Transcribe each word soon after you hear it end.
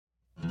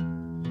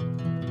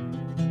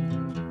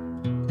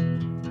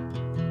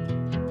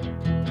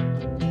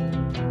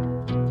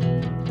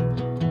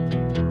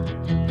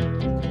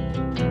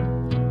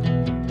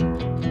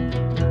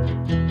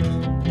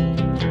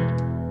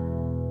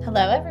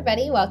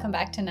everybody. Welcome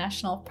back to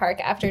National Park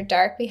After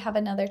Dark. We have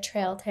another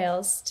Trail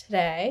Tales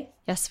today.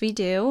 Yes, we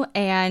do.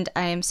 And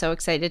I am so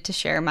excited to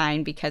share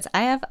mine because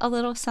I have a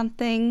little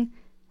something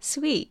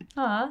sweet.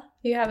 Aw,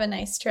 you have a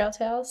nice Trail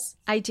Tales?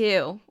 I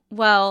do.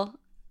 Well,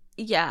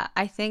 yeah,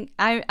 I think,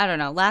 I don't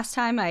know. Last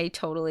time I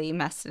totally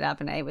messed it up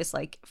and I was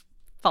like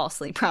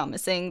falsely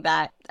promising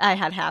that I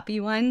had happy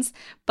ones.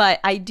 But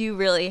I do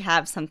really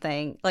have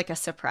something like a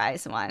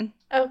surprise one.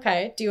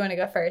 Okay. Do you want to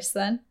go first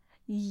then?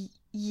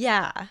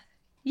 Yeah,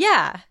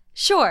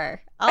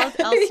 sure. I'll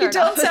start You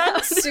don't sound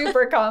off.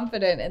 super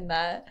confident in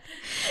that.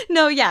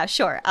 No, yeah,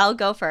 sure. I'll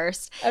go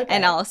first. Okay.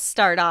 And I'll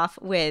start off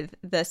with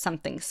the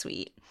something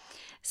sweet.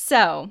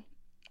 So,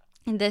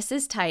 this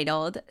is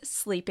titled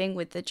Sleeping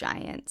with the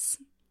Giants.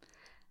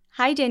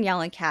 Hi,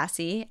 Danielle and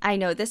Cassie. I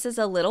know this is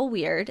a little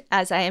weird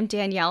as I am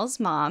Danielle's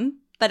mom,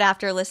 but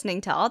after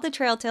listening to all the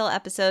Trail Tale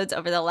episodes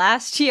over the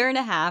last year and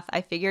a half,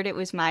 I figured it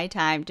was my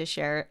time to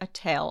share a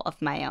tale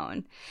of my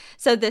own.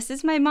 So this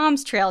is my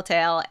mom's Trail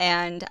Tale,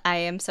 and I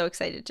am so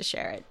excited to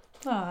share it.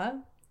 Aw.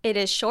 It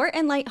is short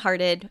and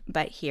lighthearted,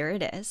 but here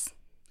it is.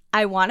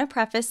 I want to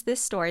preface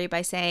this story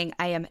by saying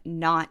I am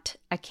not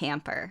a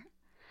camper.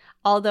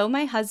 Although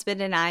my husband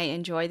and I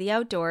enjoy the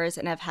outdoors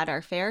and have had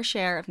our fair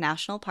share of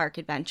national park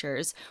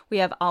adventures, we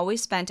have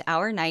always spent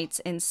our nights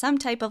in some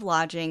type of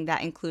lodging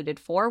that included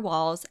 4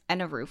 walls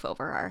and a roof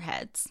over our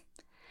heads.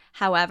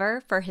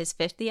 However, for his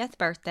 50th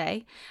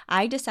birthday,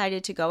 I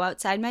decided to go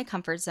outside my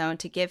comfort zone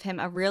to give him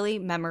a really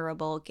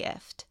memorable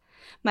gift.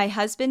 My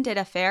husband did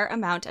a fair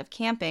amount of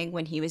camping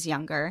when he was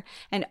younger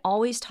and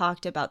always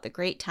talked about the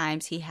great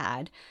times he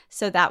had,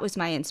 so that was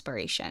my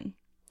inspiration.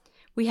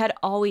 We had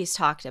always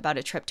talked about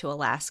a trip to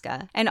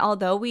Alaska, and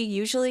although we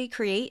usually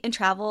create and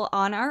travel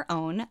on our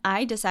own,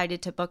 I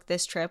decided to book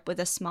this trip with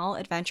a small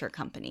adventure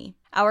company.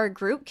 Our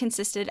group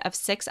consisted of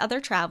 6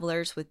 other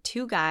travelers with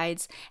 2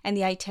 guides, and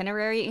the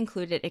itinerary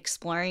included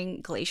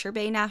exploring Glacier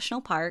Bay National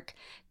Park,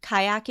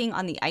 kayaking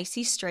on the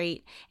Icy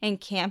Strait,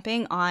 and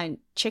camping on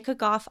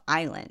Chickagoff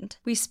Island.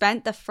 We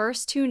spent the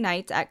first 2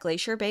 nights at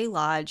Glacier Bay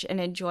Lodge and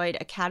enjoyed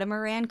a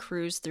catamaran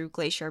cruise through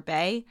Glacier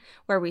Bay,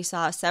 where we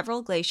saw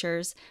several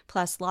glaciers,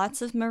 plus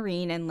lots of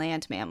marine and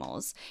land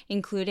mammals,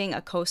 including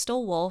a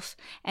coastal wolf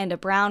and a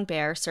brown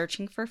bear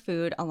searching for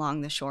food along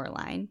the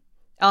shoreline.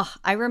 Oh,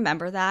 I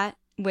remember that.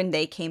 When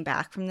they came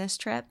back from this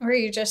trip. Were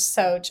you just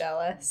so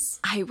jealous?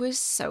 I was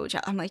so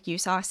jealous. I'm like, you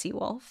saw a sea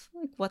wolf?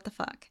 Like, what the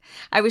fuck?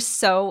 I was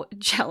so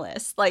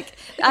jealous. Like,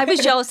 I was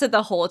jealous of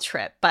the whole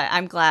trip, but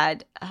I'm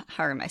glad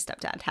her and my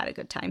stepdad had a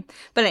good time.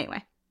 But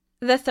anyway,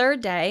 the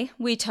third day,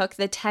 we took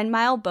the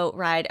 10-mile boat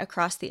ride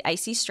across the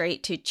Icy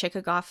Strait to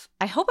Chickagoff.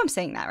 I hope I'm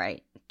saying that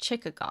right.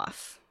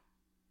 Chickagoff.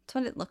 That's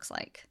what it looks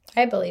like.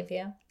 I believe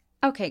you.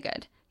 Okay,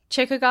 good.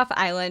 Chickagoff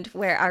Island,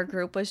 where our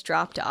group was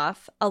dropped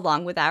off,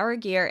 along with our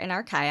gear and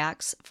our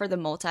kayaks for the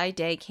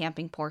multi-day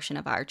camping portion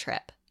of our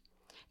trip.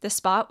 The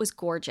spot was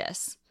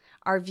gorgeous.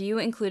 Our view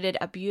included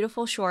a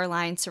beautiful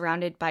shoreline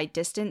surrounded by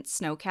distant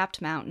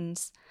snow-capped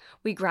mountains.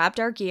 We grabbed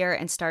our gear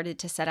and started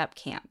to set up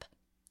camp.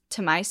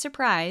 To my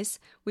surprise,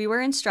 we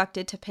were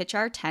instructed to pitch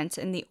our tents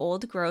in the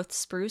old-growth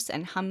spruce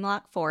and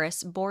hemlock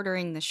forests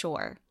bordering the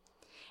shore.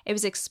 It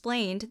was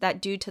explained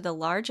that due to the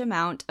large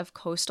amount of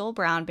coastal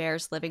brown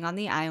bears living on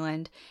the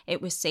island,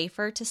 it was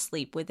safer to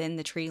sleep within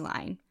the tree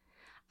line.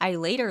 I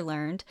later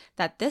learned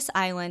that this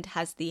island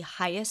has the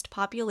highest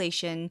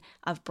population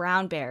of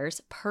brown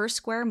bears per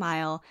square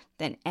mile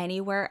than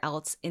anywhere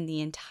else in the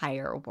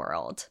entire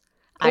world.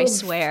 Oof. I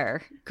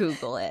swear,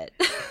 Google it.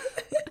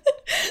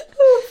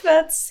 Oof,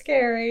 that's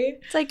scary.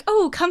 It's like,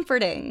 oh,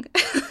 comforting.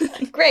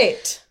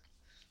 Great.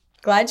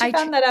 Glad you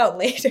found that out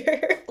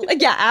later.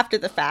 Yeah, after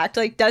the fact.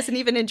 Like, doesn't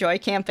even enjoy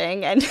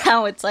camping. And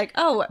now it's like,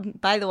 oh,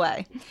 by the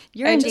way,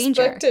 you're in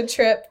danger. I just booked a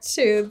trip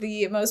to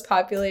the most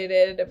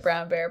populated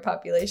brown bear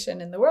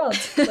population in the world.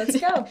 Let's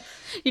go.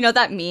 You know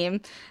that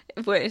meme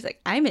where it's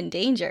like, I'm in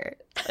danger.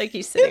 Like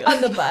he's sitting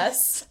on the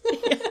bus.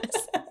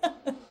 Yes.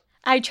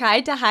 I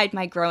tried to hide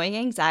my growing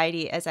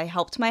anxiety as I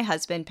helped my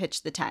husband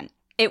pitch the tent.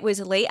 It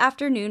was late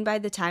afternoon by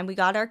the time we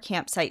got our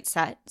campsite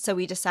set, so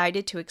we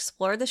decided to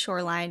explore the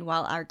shoreline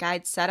while our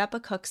guides set up a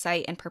cook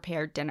site and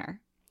prepared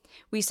dinner.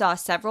 We saw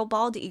several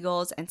bald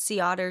eagles and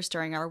sea otters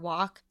during our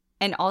walk,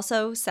 and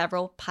also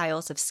several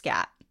piles of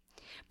scat.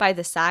 By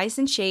the size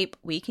and shape,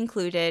 we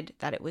concluded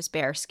that it was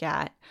bear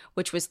scat,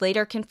 which was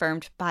later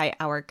confirmed by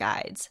our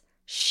guides.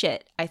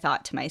 Shit, I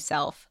thought to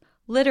myself.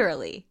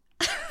 Literally.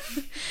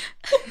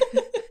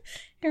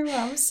 Your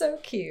mom's so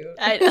cute.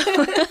 I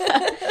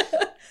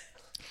know.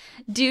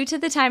 Due to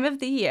the time of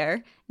the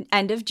year,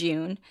 end of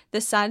June, the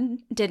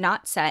sun did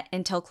not set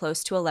until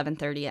close to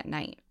 11:30 at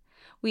night.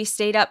 We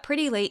stayed up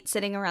pretty late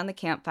sitting around the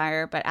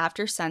campfire, but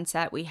after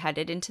sunset, we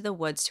headed into the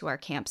woods to our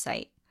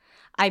campsite.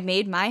 I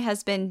made my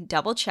husband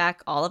double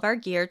check all of our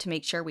gear to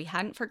make sure we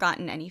hadn't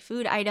forgotten any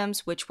food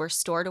items which were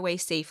stored away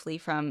safely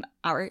from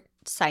our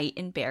site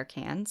in bear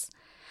cans.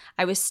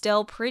 I was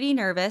still pretty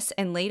nervous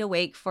and laid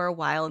awake for a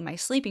while in my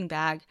sleeping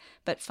bag,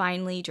 but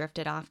finally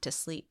drifted off to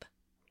sleep.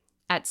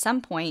 At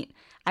some point,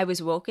 I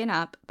was woken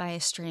up by a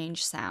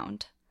strange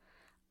sound.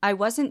 I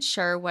wasn't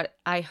sure what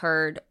I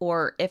heard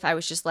or if I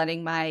was just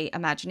letting my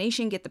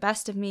imagination get the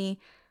best of me,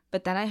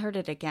 but then I heard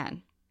it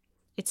again.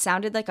 It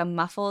sounded like a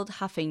muffled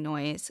huffing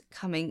noise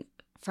coming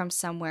from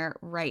somewhere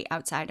right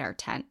outside our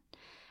tent,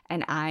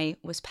 and I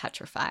was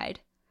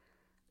petrified.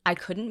 I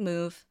couldn't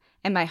move,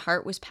 and my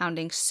heart was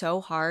pounding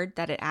so hard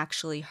that it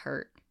actually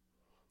hurt.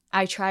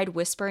 I tried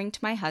whispering to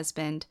my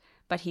husband,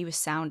 but he was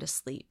sound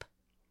asleep.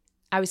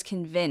 I was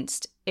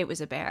convinced it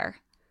was a bear.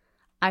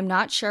 I'm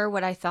not sure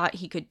what I thought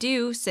he could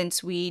do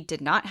since we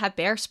did not have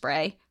bear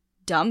spray.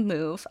 Dumb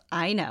move,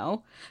 I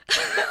know.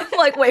 I'm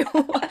like, wait,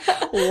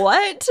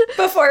 what?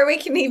 Before we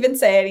can even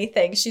say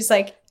anything, she's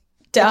like,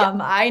 dumb,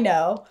 yeah. I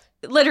know.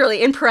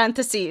 Literally in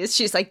parentheses,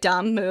 she's like,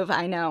 dumb move,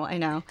 I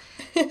know.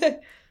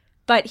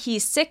 But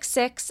he's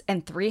 6'6"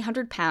 and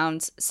 300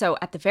 pounds, so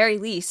at the very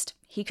least,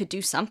 he could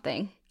do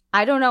something.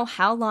 I don't know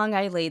how long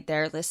I laid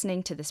there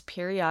listening to this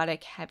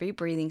periodic heavy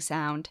breathing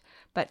sound,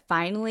 but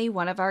finally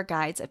one of our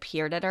guides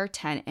appeared at our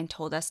tent and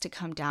told us to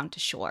come down to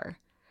shore.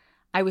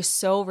 I was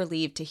so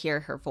relieved to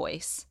hear her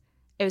voice.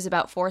 It was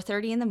about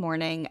 4:30 in the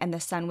morning and the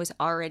sun was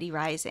already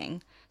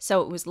rising,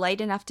 so it was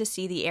light enough to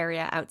see the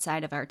area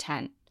outside of our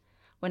tent.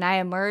 When I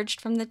emerged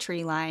from the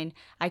tree line,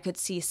 I could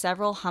see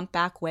several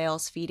humpback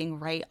whales feeding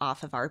right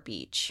off of our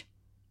beach.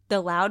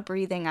 The loud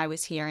breathing I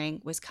was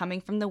hearing was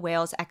coming from the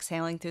whales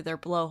exhaling through their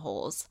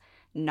blowholes,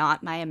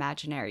 not my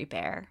imaginary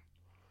bear.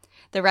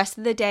 The rest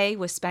of the day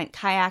was spent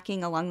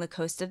kayaking along the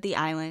coast of the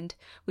island.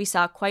 We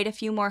saw quite a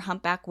few more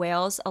humpback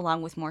whales,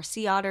 along with more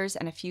sea otters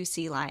and a few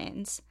sea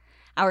lions.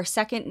 Our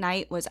second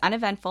night was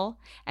uneventful,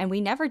 and we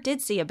never did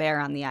see a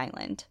bear on the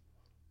island.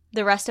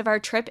 The rest of our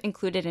trip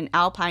included an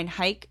alpine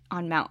hike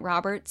on Mount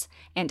Roberts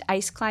and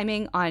ice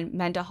climbing on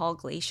Mendenhall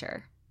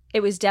Glacier.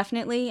 It was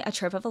definitely a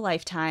trip of a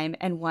lifetime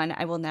and one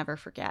I will never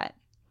forget.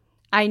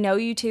 I know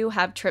you two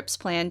have trips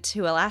planned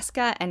to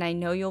Alaska, and I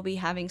know you'll be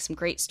having some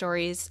great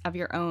stories of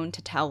your own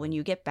to tell when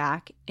you get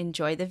back.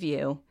 Enjoy the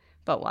view,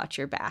 but watch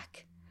your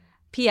back.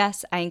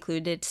 P.S. I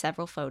included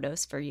several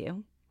photos for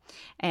you,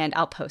 and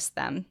I'll post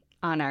them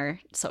on our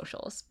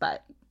socials,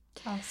 but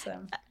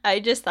awesome. I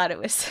just thought it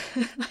was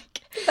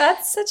like...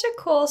 That's such a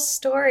cool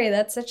story.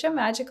 That's such a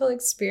magical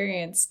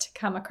experience to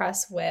come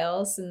across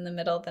whales in the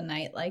middle of the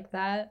night like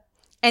that.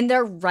 And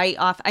they're right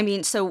off. I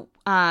mean, so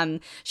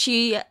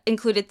she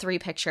included 3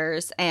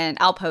 pictures, and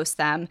I'll post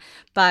them.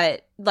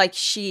 But like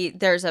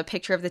there's a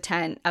picture of the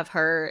tent of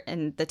her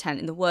and the tent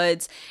in the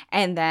woods,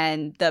 and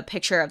then the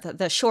picture of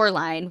the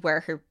shoreline where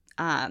her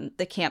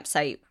the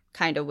campsite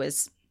kind of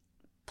was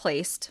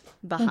placed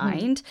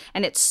behind,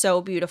 and it's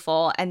so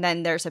beautiful. And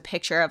then there's a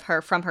picture of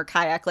her from her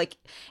kayak, like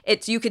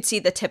you could see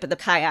the tip of the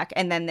kayak,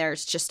 and then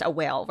there's just a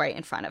whale right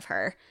in front of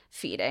her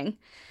feeding.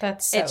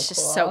 It's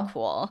just so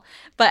cool.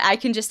 But I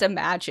can just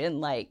imagine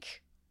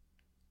like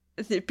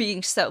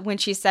being so, when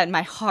she said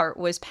my heart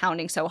was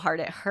pounding so hard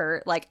it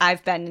hurt, like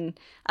I've been in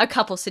a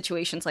couple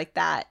situations like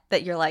that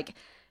you're like,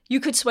 you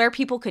could swear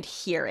people could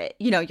hear it,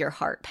 your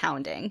heart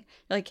pounding.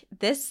 Like,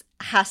 this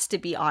has to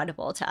be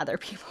audible to other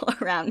people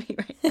around me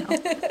right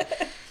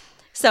now.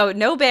 So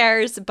no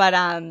bears, but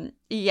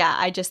yeah,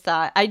 I just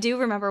thought, I do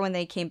remember when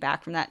they came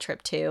back from that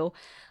trip too,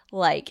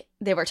 like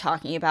they were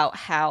talking about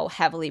how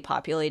heavily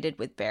populated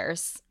with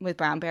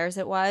brown bears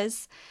it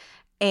was,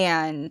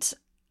 and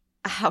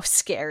how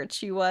scared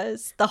she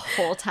was the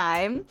whole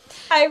time.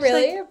 I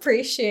really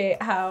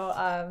appreciate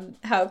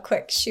how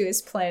quick she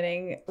was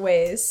planning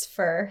ways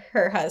for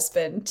her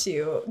husband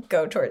to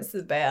go towards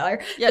the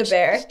bear. Yeah, the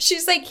bear.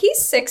 She's like, he's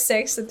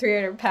 6'6" and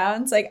 300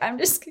 pounds. Like,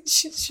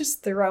 she's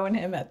just throwing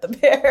him at the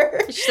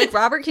bear. She's like,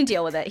 Robert can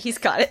deal with it. He's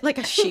got it like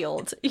a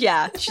shield.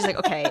 Yeah. She's like,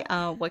 okay,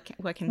 what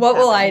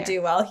will I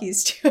do while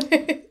he's doing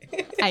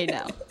it? I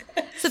know.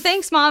 So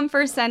thanks, Mom,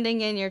 for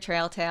sending in your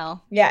trail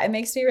tale. Yeah, it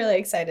makes me really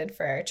excited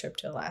for our trip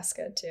to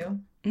Alaska, too.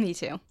 Me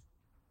too.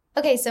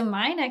 Okay, so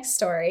my next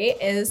story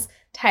is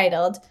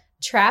titled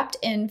Trapped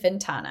in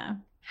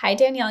Ventana. Hi,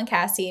 Danielle and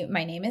Cassie.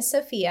 My name is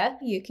Sophia.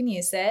 You can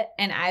use it.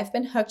 And I've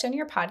been hooked on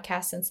your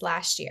podcast since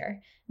last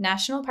year.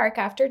 National Park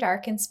After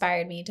Dark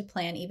inspired me to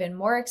plan even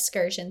more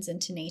excursions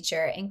into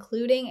nature,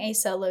 including a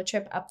solo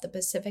trip up the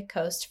Pacific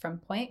coast from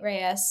Point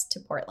Reyes to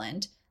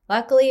Portland.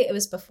 Luckily, it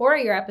was before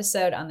your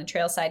episode on the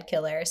Trailside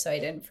Killer, so I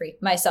didn't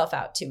freak myself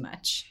out too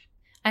much.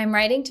 I'm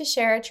writing to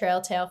share a trail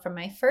tale from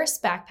my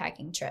first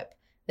backpacking trip.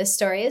 This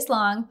story is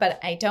long, but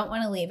I don't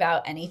want to leave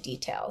out any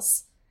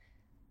details.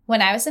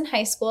 When I was in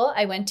high school,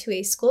 I went to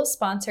a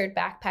school-sponsored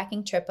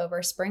backpacking trip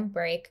over spring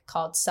break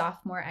called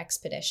Sophomore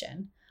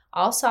Expedition.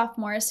 All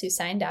sophomores who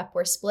signed up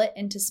were split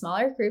into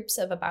smaller groups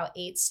of about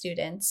 8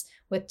 students,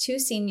 with 2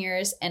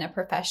 seniors and a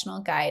professional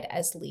guide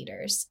as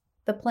leaders.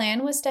 The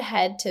plan was to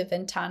head to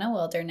Ventana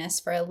Wilderness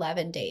for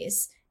 11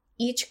 days,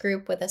 each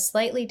group with a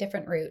slightly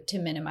different route to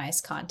minimize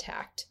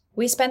contact.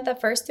 We spent the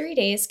first 3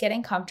 days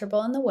getting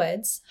comfortable in the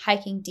woods,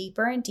 hiking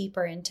deeper and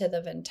deeper into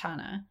the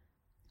Ventana.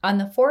 On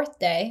the 4th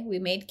day, we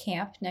made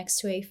camp next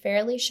to a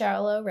fairly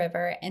shallow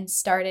river and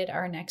started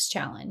our next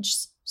challenge,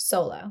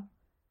 solo.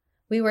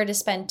 We were to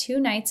spend 2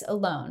 nights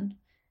alone,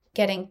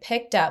 getting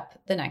picked up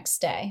the next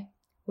day,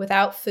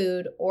 without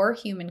food or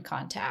human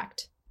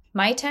contact.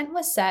 My tent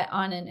was set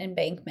on an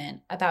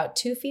embankment about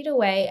 2 feet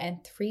away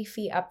and 3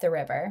 feet up the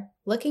river.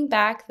 Looking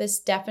back, this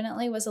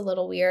definitely was a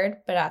little weird,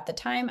 but at the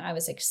time I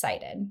was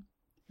excited.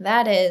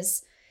 That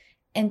is,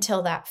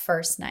 until that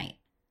first night.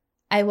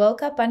 I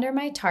woke up under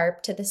my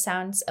tarp to the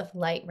sounds of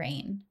light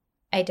rain.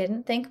 I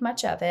didn't think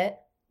much of it,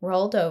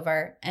 rolled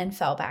over, and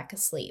fell back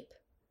asleep.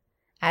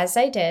 As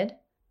I did,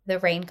 the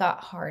rain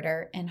got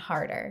harder and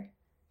harder.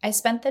 I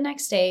spent the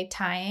next day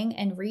tying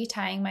and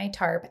retying my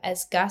tarp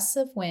as gusts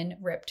of wind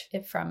ripped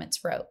it from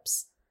its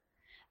ropes.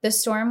 The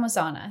storm was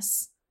on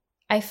us.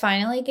 I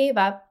finally gave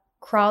up,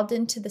 crawled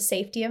into the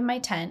safety of my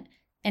tent,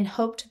 and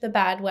hoped the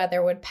bad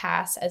weather would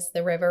pass as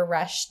the river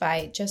rushed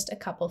by just a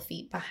couple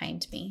feet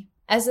behind me.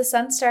 As the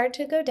sun started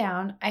to go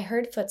down, I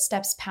heard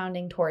footsteps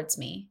pounding towards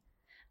me.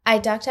 I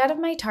ducked out of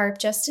my tarp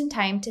just in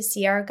time to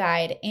see our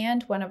guide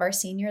and one of our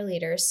senior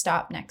leaders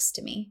stop next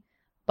to me.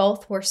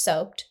 Both were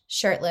soaked,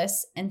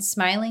 shirtless, and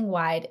smiling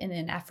wide in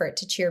an effort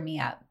to cheer me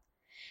up.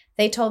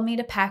 They told me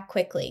to pack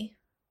quickly.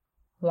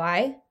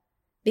 Why?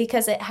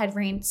 Because it had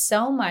rained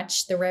so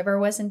much the river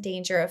was in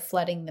danger of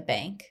flooding the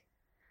bank.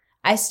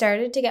 I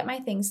started to get my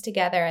things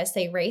together as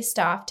they raced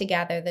off to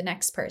gather the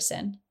next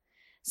person.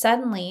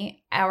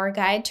 Suddenly, our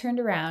guide turned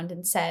around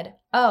and said,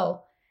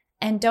 "Oh,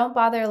 and don't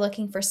bother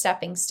looking for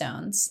stepping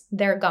stones.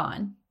 They're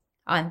gone."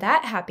 On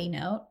that happy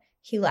note,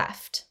 he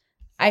left.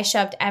 I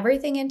shoved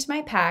everything into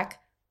my pack,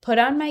 put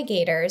on my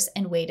gaiters,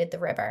 and waded the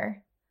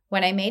river.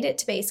 When I made it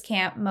to base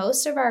camp,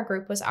 most of our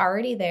group was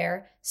already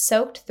there,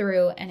 soaked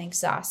through and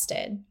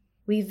exhausted.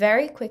 We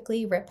very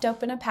quickly ripped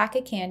open a pack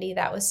of candy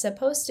that was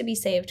supposed to be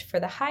saved for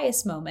the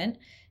highest moment,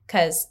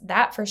 because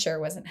that for sure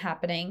wasn't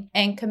happening,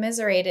 and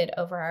commiserated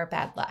over our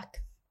bad luck.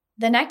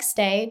 The next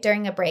day,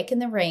 during a break in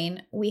the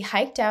rain, we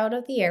hiked out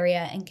of the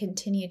area and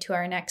continued to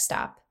our next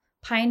stop,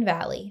 Pine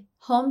Valley,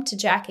 home to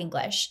Jack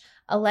English,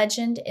 a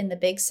legend in the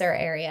Big Sur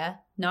area,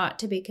 not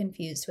to be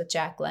confused with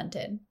Jack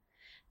London.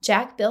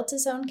 Jack built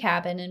his own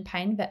cabin in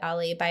Pine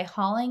Valley by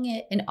hauling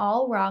it in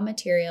all raw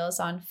materials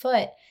on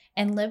foot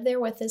and lived there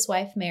with his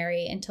wife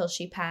Mary until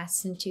she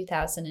passed in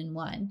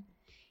 2001.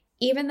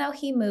 Even though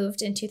he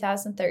moved in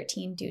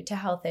 2013 due to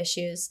health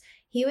issues,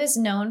 he was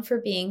known for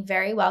being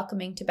very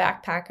welcoming to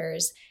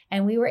backpackers,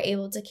 and we were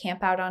able to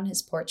camp out on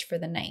his porch for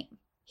the night.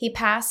 He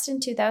passed in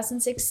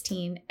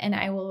 2016, and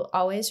I will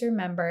always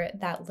remember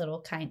that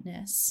little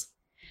kindness.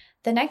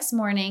 The next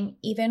morning,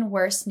 even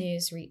worse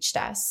news reached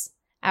us.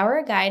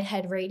 Our guide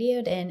had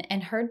radioed in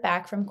and heard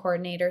back from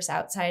coordinators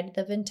outside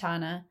the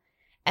Ventana.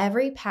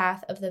 Every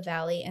path of the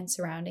valley and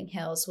surrounding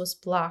hills was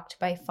blocked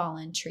by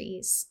fallen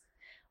trees.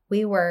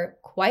 We were,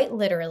 quite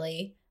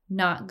literally,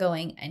 not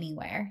going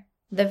anywhere.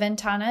 The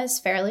Ventana is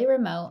fairly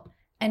remote,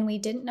 and we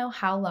didn't know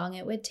how long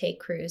it would take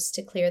crews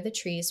to clear the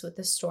trees with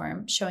the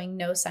storm showing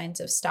no signs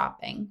of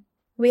stopping.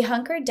 We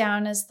hunkered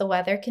down as the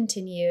weather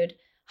continued,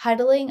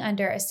 huddling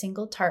under a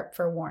single tarp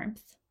for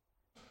warmth.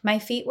 My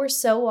feet were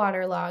so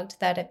waterlogged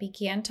that it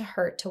began to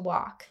hurt to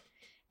walk,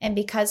 and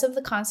because of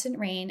the constant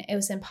rain, it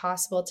was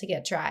impossible to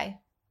get dry.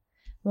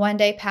 One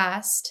day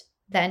passed,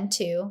 then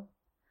 2.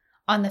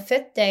 On the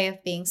 5th day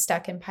of being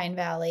stuck in Pine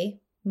Valley,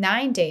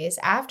 9 days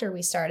after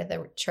we started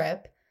the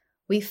trip,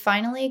 we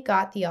finally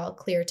got the all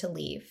clear to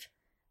leave.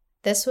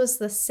 This was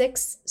the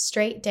 6th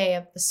straight day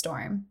of the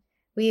storm.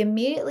 We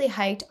immediately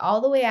hiked all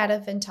the way out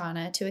of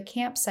Ventana to a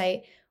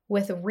campsite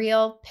with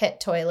real pit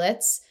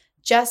toilets,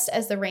 just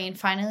as the rain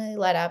finally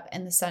let up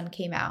and the sun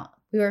came out.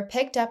 We were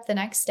picked up the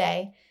next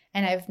day,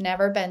 and I've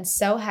never been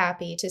so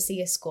happy to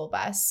see a school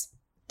bus.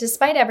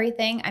 Despite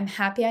everything, I'm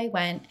happy I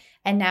went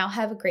and now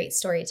have a great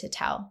story to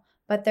tell,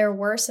 but there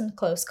were some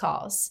close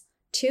calls.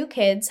 2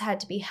 kids had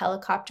to be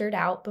helicoptered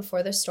out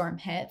before the storm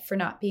hit for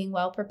not being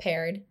well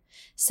prepared.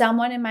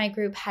 Someone in my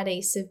group had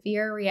a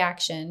severe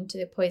reaction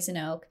to poison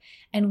oak,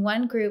 and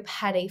one group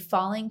had a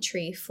falling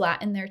tree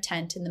flatten their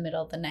tent in the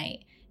middle of the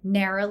night,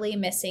 narrowly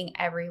missing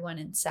everyone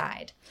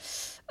inside.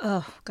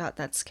 Oh, God,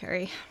 that's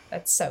scary.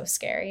 That's so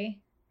scary.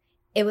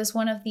 It was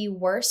one of the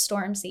worst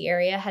storms the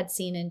area had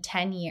seen in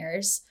 10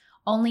 years,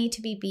 only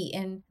to be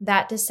beaten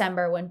that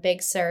December when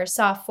Big Sur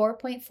saw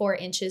 4.4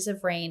 inches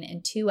of rain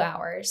in 2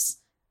 hours.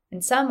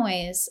 In some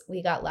ways,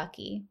 we got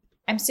lucky.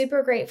 I'm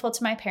super grateful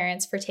to my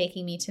parents for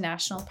taking me to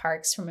national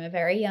parks from a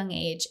very young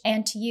age,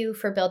 and to you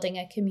for building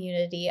a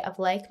community of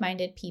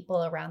like-minded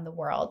people around the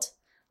world.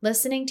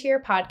 Listening to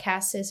your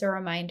podcast is a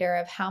reminder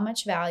of how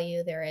much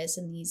value there is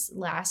in these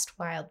last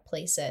wild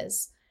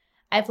places.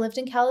 I've lived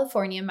in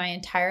California my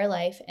entire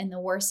life, and the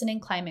worsening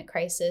climate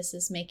crisis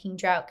is making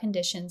drought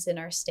conditions in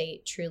our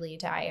state truly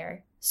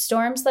dire.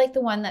 Storms like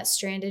the one that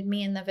stranded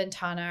me in the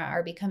Ventana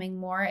are becoming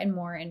more and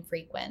more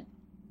infrequent.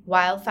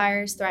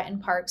 Wildfires threaten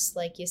parks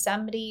like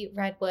Yosemite,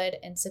 Redwood,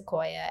 and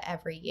Sequoia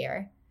every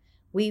year.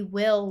 We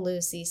will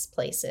lose these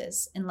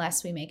places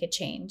unless we make a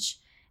change,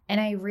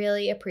 and I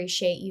really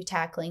appreciate you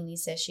tackling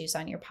these issues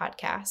on your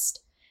podcast.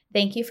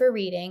 Thank you for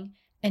reading,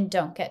 and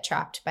don't get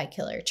trapped by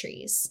killer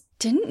trees.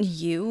 Didn't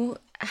you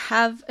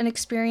have an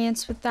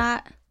experience with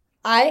that?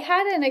 I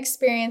had an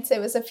experience, it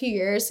was a few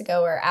years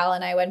ago, where Al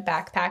and I went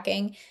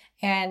backpacking,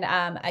 and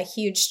a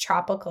huge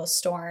tropical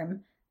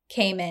storm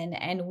came in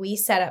and we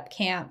set up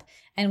camp,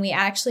 and we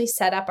actually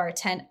set up our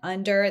tent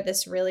under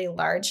this really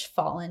large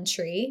fallen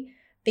tree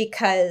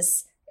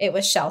because it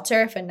was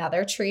shelter if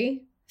another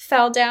tree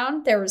fell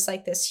down. There was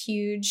like this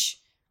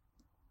huge,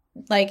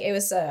 like it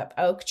was a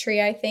oak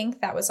tree, I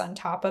think, that was on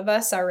top of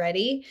us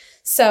already.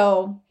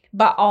 So,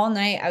 but all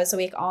night, I was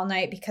awake all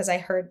night because I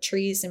heard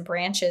trees and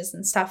branches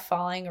and stuff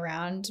falling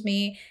around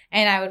me.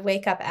 And I would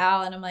wake up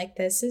Al and I'm like,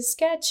 this is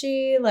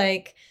sketchy.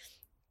 Like,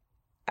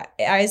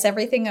 is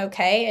everything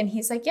okay? And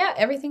he's like, yeah,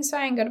 everything's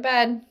fine. Go to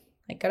bed.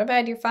 Like, go to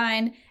bed. You're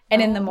fine.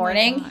 And in the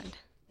morning,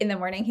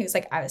 he was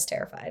like, I was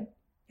terrified.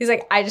 He's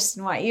like, I just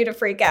didn't want you to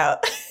freak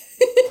out.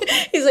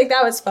 He's like,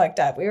 that was fucked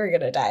up. We were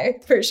going to die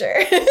for sure.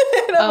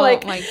 And I'm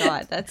like, my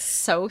God, that's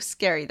so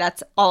scary.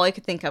 That's all I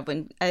could think of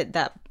when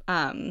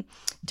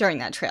during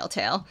that trail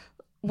tale,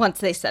 once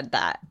they said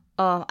that.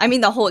 I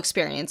mean, the whole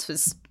experience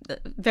was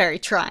very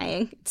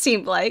trying, it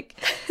seemed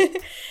like.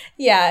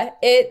 Yeah,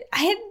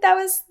 that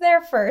was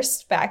their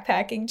first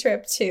backpacking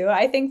trip too.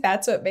 I think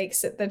that's what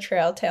makes it the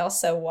trail tale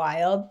so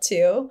wild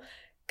too.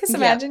 Because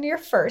imagine your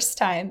first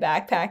time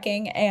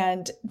backpacking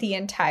and the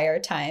entire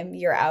time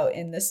you're out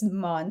in this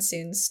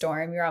monsoon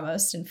storm. You're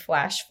almost in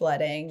flash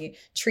flooding.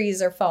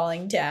 Trees are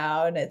falling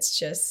down. It's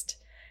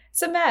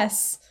a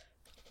mess.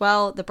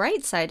 Well, the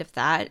bright side of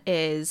that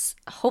is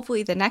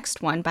hopefully the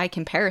next one, by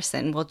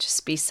comparison, will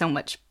just be so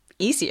much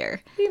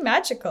easier. It'll be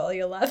magical.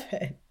 You'll love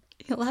it.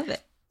 You'll love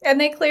it. And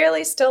they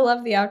clearly still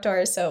love the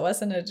outdoors, so it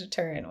wasn't a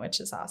deterrent,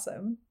 which is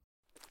awesome.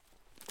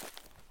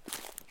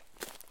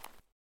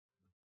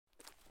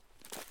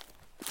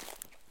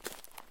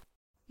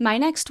 My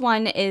next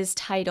one is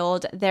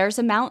titled, There's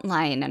a Mountain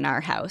Lion in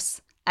Our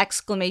House! !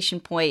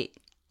 Exclamation point,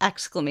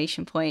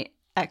 exclamation point,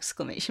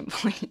 exclamation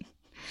point.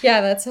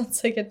 Yeah, that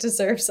sounds like it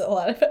deserves a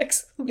lot of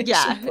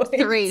exclamation points.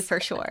 3 for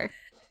sure.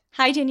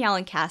 Hi, Danielle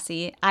and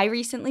Cassie. I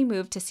recently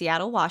moved to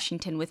Seattle,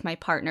 Washington with my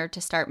partner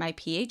to start my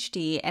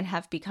PhD and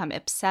have become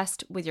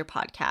obsessed with your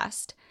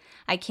podcast.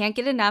 I can't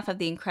get enough of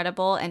the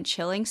incredible and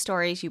chilling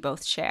stories you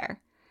both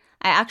share.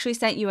 I actually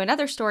sent you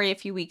another story a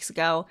few weeks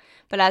ago,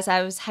 but as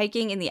I was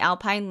hiking in the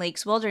Alpine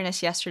Lakes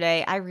Wilderness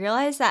yesterday, I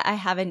realized that I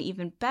have an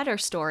even better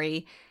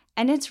story,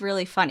 and it's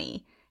really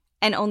funny,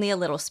 and only a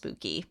little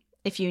spooky,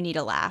 if you need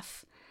a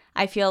laugh.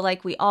 I feel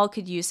like we all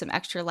could use some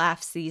extra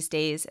laughs these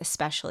days,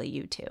 especially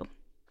you two.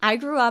 I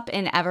grew up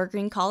in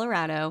Evergreen,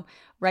 Colorado,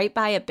 right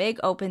by a big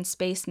open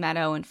space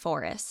meadow and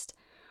forest.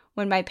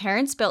 When my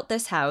parents built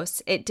this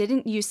house, it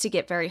didn't used to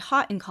get very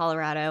hot in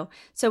Colorado,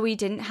 so we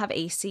didn't have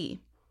AC.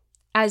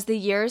 As the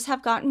years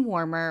have gotten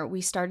warmer,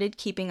 we started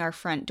keeping our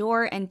front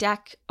door and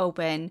deck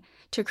open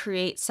to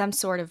create some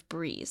sort of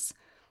breeze.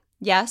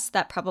 Yes,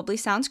 that probably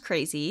sounds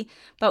crazy,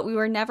 but we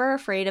were never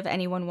afraid of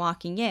anyone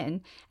walking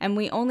in, and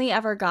we only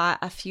ever got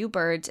a few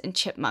birds and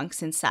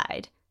chipmunks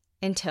inside.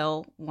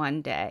 Until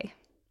one day.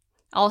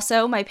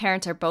 Also, my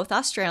parents are both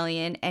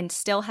Australian and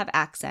still have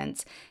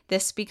accents.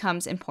 This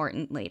becomes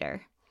important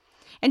later.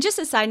 And just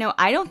a side note,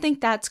 I don't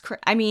think that's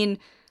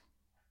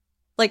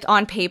like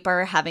on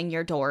paper, having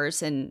your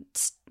doors and,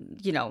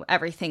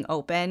 everything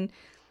open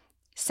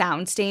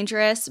sounds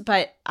dangerous,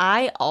 but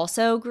I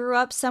also grew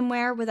up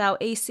somewhere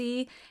without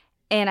AC,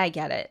 and I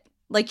get it.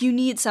 Like, you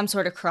need some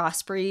sort of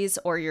cross breeze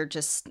or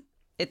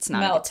it's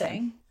not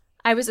melting.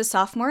 I was a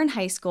sophomore in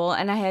high school,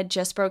 and I had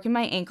just broken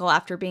my ankle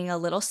after being a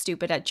little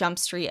stupid at Jump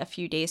Street a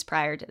few days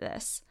prior to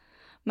this.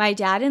 My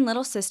dad and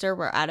little sister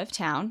were out of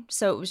town,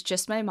 so it was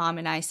just my mom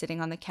and I sitting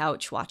on the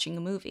couch watching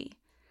a movie.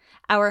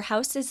 Our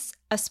house is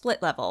a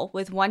split level,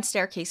 with one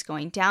staircase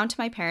going down to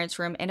my parents'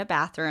 room and a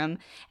bathroom,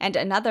 and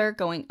another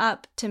going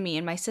up to me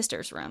and my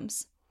sister's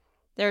rooms.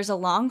 There's a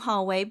long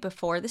hallway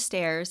before the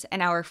stairs,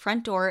 and our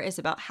front door is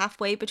about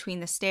halfway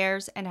between the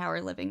stairs and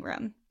our living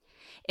room.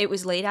 It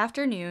was late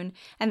afternoon,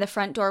 and the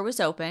front door was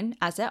open,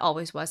 as it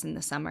always was in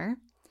the summer.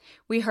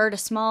 We heard a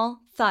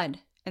small thud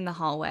in the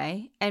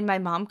hallway, and my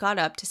mom got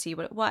up to see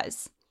what it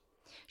was.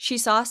 She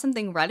saw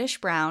something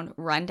reddish-brown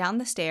run down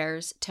the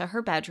stairs to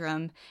her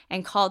bedroom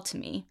and called to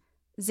me,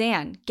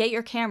 "Zan, get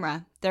your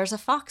camera. There's a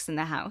fox in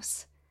the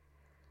house."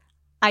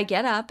 I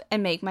get up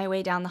and make my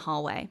way down the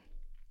hallway.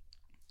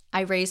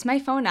 I raise my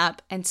phone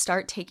up and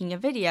start taking a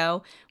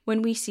video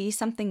when we see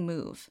something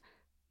move.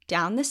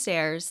 Down the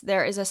stairs,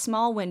 there is a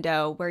small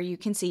window where you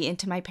can see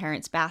into my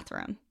parents'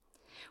 bathroom.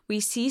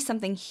 We see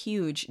something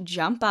huge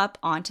jump up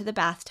onto the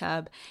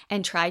bathtub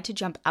and try to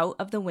jump out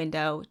of the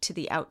window to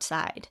the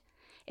outside.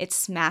 It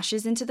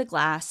smashes into the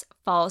glass,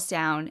 falls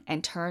down,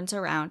 and turns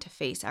around to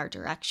face our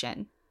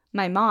direction.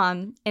 My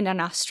mom, in an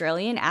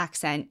Australian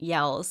accent,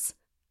 yells,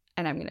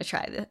 and I'm going to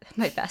try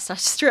my best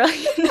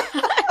Australian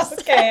accent.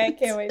 Okay, I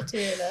can't wait to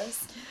hear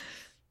this.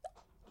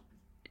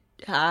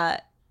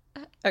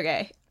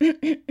 Okay.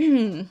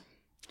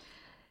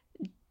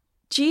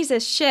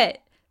 Jesus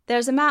shit,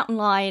 there's a mountain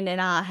lion in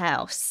our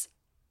house.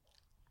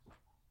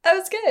 That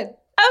was good.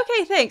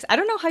 Okay, thanks. I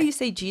don't know how you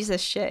say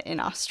Jesus shit in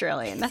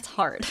Australian. That's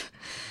hard.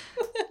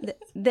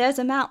 There's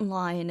a mountain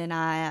lion in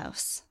our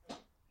house.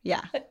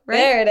 Yeah. Right?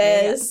 There it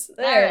is.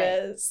 Yeah. There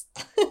it is.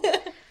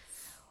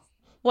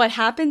 What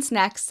happens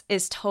next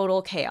is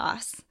total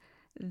chaos.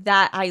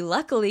 that I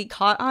luckily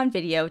caught on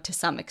video to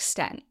some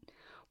extent.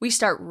 We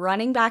start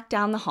running back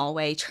down the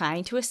hallway,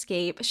 trying to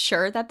escape,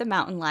 sure that the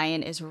mountain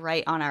lion is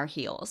right on our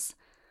heels.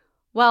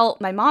 Well,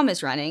 my mom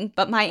is running,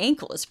 but my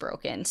ankle is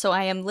broken, so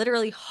I am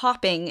literally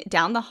hopping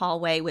down the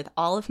hallway with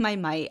all of my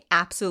might,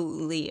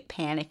 absolutely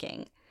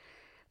panicking.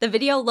 The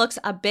video looks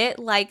a bit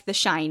like The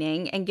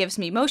Shining and gives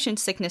me motion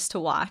sickness to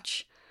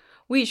watch.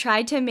 We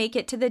tried to make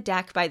it to the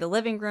deck by the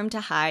living room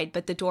to hide,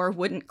 but the door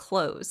wouldn't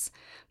close.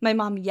 My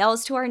mom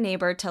yells to our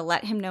neighbor to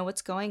let him know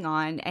what's going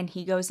on, and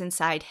he goes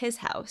inside his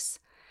house.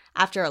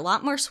 After a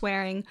lot more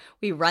swearing,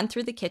 we run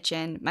through the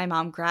kitchen, my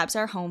mom grabs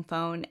our home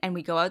phone, and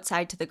we go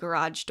outside to the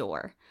garage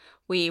door.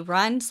 We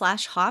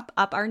run/hop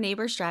up our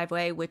neighbor's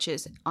driveway, which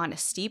is on a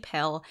steep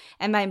hill,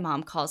 and my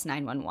mom calls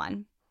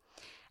 911.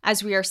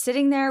 As we are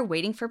sitting there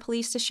waiting for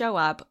police to show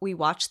up, we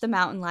watch the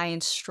mountain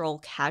lion stroll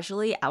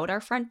casually out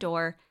our front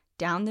door,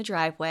 down the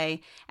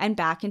driveway, and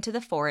back into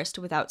the forest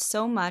without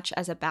so much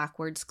as a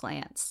backwards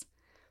glance.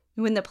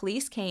 When the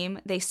police came,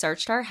 they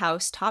searched our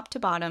house top to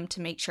bottom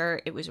to make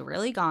sure it was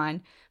really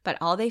gone, but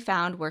all they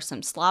found were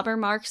some slobber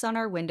marks on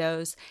our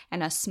windows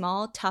and a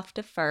small tuft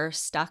of fur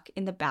stuck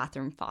in the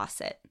bathroom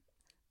faucet.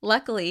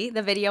 Luckily,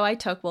 the video I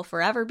took will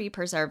forever be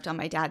preserved on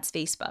my dad's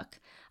Facebook.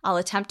 I'll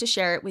attempt to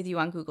share it with you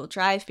on Google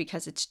Drive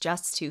because it's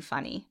just too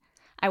funny.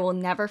 I will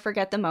never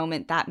forget the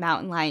moment that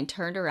mountain lion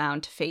turned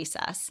around to face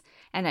us,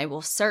 and I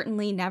will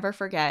certainly never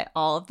forget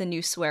all of the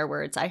new swear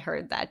words I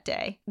heard that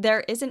day.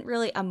 There isn't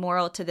really a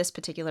moral to this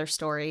particular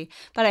story,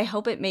 but I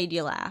hope it made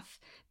you laugh.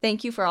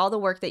 Thank you for all the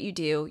work that you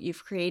do.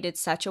 You've created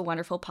such a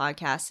wonderful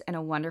podcast and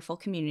a wonderful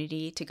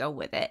community to go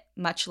with it.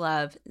 Much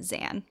love,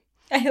 Zan.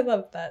 I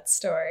love that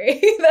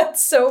story.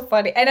 That's so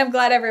funny. And I'm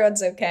glad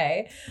everyone's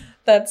okay.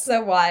 That's a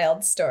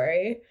wild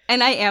story.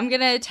 And I am going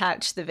to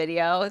attach the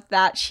video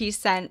that she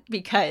sent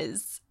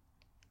because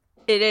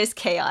it is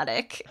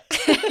chaotic.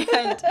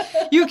 And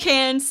you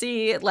can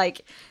see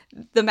like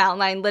the mountain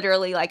lion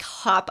literally like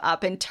hop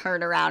up and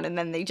turn around and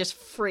then they just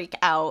freak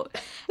out.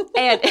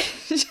 And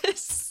it's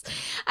just,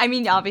 I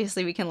mean,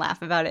 obviously we can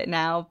laugh about it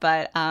now,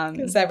 but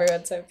because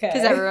everyone's okay.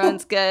 Because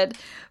everyone's good.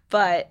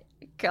 But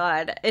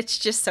God, it's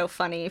just so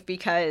funny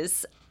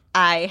because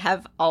I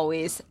have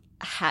always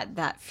had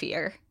that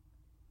fear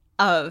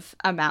of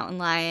a mountain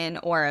lion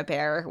or a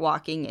bear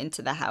walking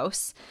into the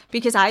house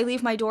because I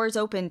leave my doors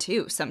open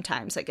too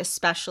sometimes, like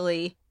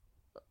especially,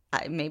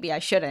 maybe I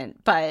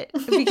shouldn't, but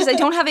because I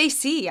don't have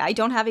AC. I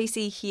don't have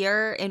AC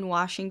here in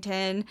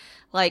Washington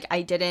like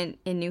I didn't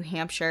in New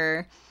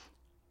Hampshire.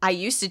 I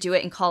used to do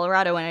it in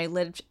Colorado and I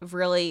lived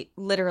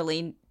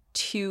literally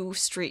 2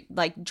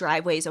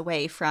 driveways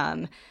away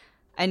from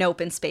an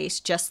open space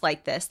just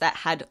like this that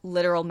had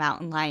literal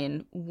mountain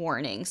lion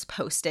warnings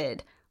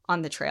posted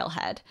on the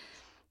trailhead.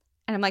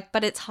 And I'm like,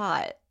 but it's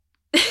hot.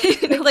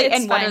 And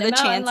what are the chances?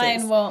 The mountain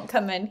lion won't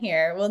come in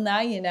here. Well,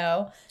 now you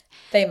know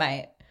they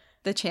might.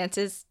 The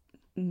chances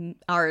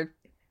are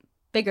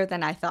bigger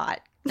than I thought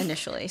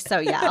initially. So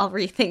yeah, I'll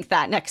rethink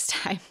that next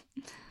time.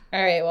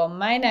 All right. Well,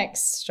 my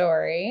next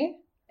story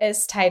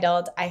is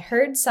titled, I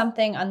Heard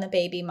Something on the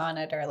Baby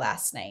Monitor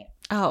Last Night.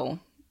 Oh,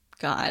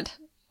 God.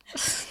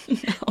 No.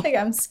 I think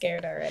I'm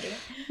scared already.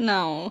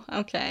 No.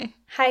 Okay.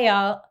 Hi,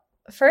 y'all.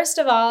 First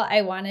of all,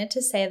 I wanted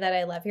to say that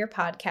I love your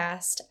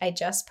podcast. I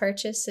just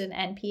purchased an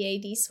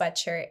NPAD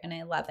sweatshirt and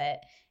I love it.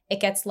 It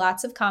gets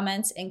lots of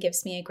comments and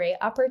gives me a great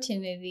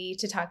opportunity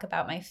to talk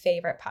about my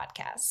favorite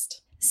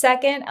podcast.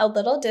 Second, a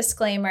little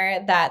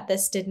disclaimer that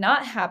this did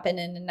not happen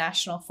in a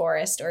national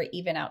forest or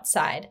even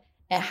outside.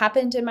 It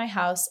happened in my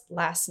house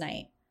last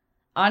night.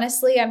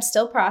 Honestly, I'm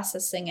still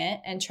processing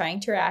it and trying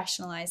to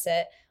rationalize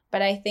it,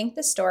 but I think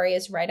the story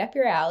is right up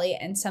your alley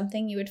and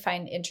something you would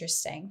find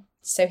interesting.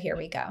 So here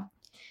we go.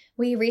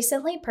 We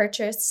recently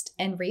purchased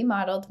and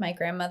remodeled my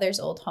grandmother's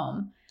old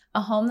home,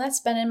 a home that's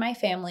been in my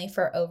family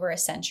for over a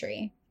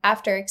century.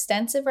 After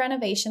extensive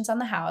renovations on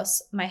the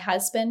house, my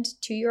husband,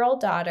 2-year-old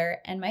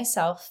daughter, and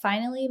myself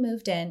finally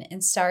moved in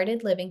and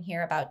started living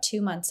here about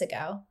 2 months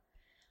ago.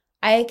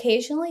 I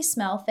occasionally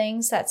smell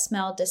things that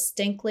smell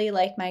distinctly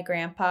like my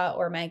grandpa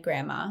or my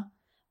grandma,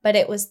 but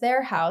it was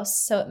their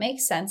house, so it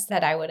makes sense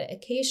that I would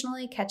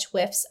occasionally catch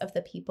whiffs of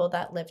the people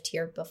that lived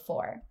here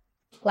before.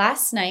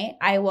 Last night,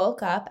 I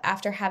woke up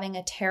after having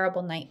a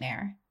terrible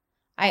nightmare.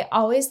 I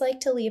always like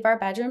to leave our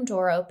bedroom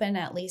door open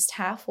at least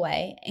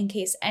halfway in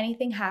case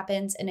anything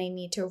happens and I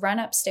need to run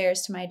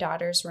upstairs to my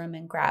daughter's room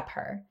and grab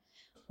her.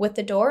 With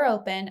the door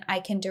open, I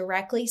can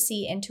directly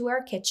see into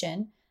our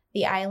kitchen,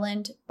 the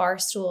island, bar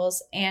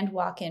stools, and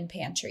walk-in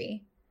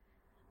pantry.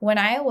 When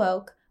I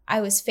awoke, I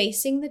was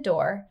facing the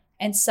door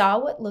and saw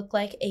what looked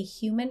like a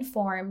human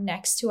form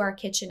next to our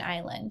kitchen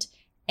island,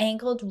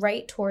 angled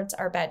right towards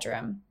our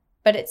bedroom,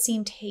 but it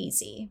seemed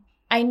hazy.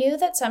 I knew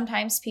that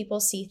sometimes people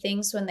see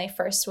things when they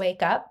first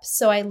wake up,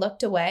 so I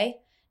looked away,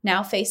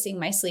 now facing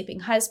my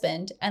sleeping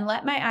husband, and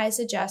let my eyes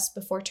adjust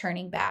before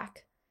turning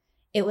back.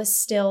 It was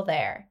still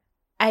there.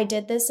 I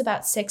did this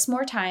about 6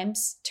 more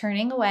times,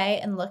 turning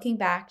away and looking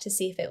back to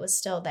see if it was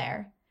still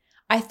there.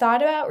 I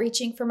thought about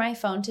reaching for my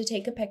phone to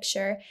take a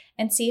picture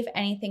and see if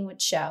anything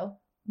would show.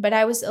 but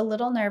I was a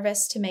little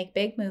nervous to make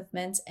big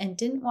movements and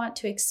didn't want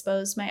to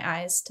expose my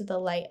eyes to the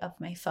light of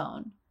my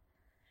phone.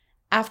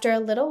 After a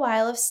little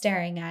while of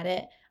staring at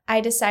it, I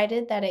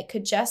decided that it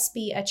could just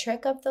be a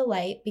trick of the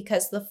light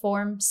because the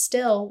form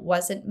still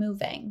wasn't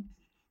moving.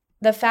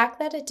 The fact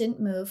that it didn't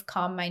move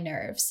calmed my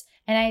nerves,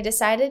 and I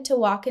decided to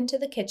walk into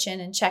the kitchen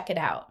and check it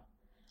out.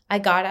 I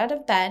got out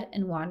of bed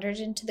and wandered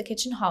into the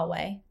kitchen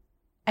hallway.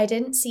 I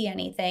didn't see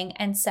anything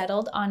and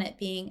settled on it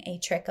being a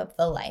trick of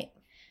the light.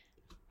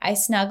 I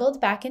snuggled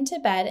back into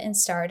bed and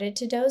started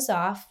to doze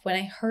off when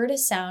I heard a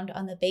sound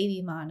on the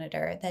baby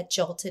monitor that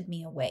jolted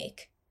me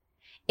awake.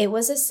 It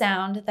was a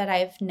sound that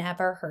I've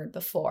never heard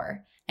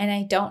before, and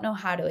I don't know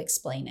how to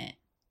explain it.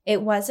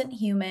 It wasn't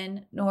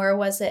human, nor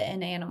was it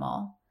an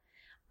animal.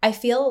 I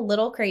feel a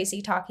little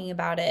crazy talking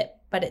about it,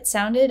 but it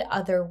sounded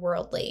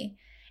otherworldly.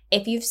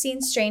 If you've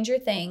seen Stranger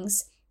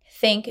Things,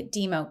 think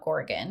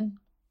Demogorgon.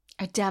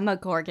 A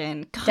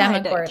Demogorgon. God,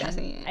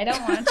 Demogorgon. I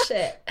don't watch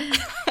it.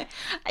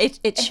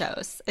 It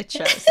shows. It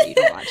shows that you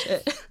don't watch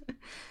it.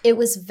 It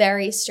was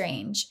very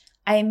strange.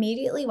 I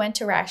immediately went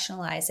to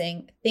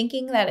rationalizing,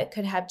 thinking that it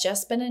could have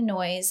just been a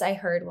noise I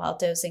heard while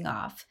dozing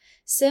off,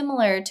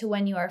 similar to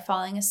when you are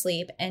falling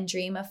asleep and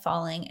dream of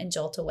falling and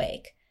jolt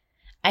awake.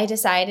 I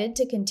decided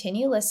to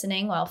continue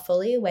listening while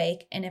fully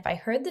awake, and if I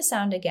heard the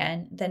sound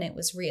again, then it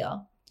was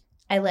real.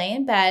 I lay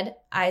in bed,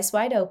 eyes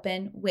wide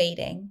open,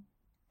 waiting,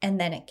 and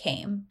then it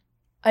came.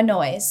 A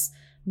noise,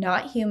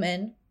 not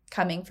human,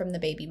 coming from the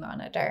baby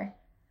monitor.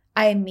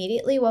 I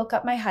immediately woke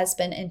up my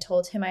husband and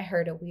told him I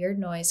heard a weird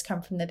noise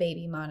come from the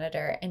baby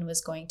monitor and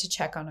was going to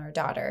check on our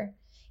daughter.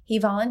 He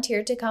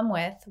volunteered to come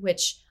with,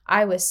 which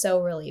I was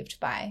so relieved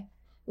by.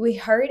 We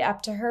hurried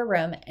up to her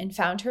room and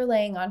found her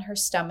laying on her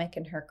stomach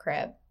in her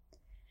crib.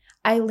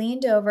 I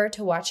leaned over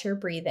to watch her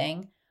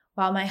breathing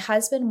while my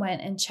husband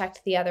went and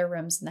checked the other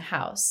rooms in the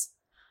house.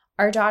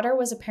 Our daughter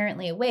was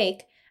apparently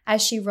awake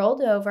as she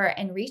rolled over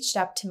and reached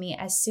up to me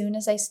as soon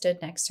as I stood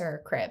next to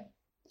her crib.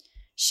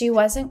 She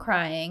wasn't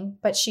crying,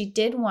 but she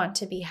did want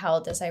to be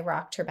held as I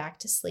rocked her back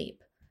to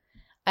sleep.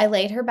 I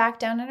laid her back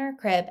down in her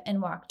crib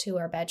and walked to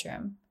our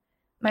bedroom.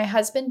 My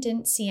husband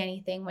didn't see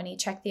anything when he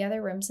checked the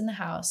other rooms in the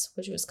house,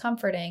 which was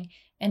comforting,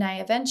 and I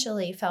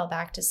eventually fell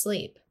back to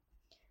sleep.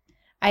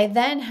 I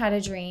then had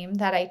a dream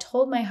that I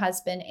told my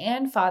husband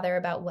and father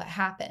about what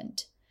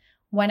happened.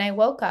 When I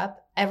woke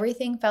up,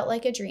 everything felt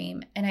like a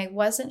dream, and I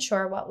wasn't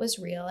sure what was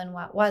real and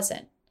what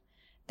wasn't.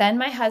 Then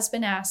my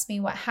husband asked me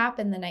what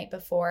happened the night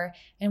before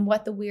and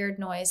what the weird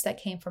noise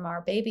that came from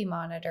our baby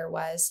monitor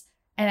was,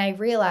 and I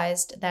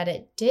realized that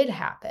it did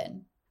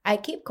happen. I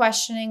keep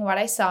questioning what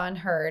I saw and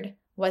heard.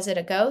 Was it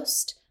a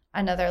ghost?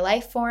 Another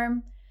life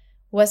form?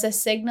 Was a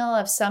signal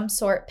of some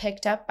sort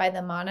picked up by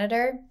the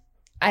monitor?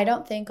 I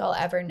don't think I'll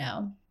ever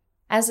know.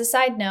 As a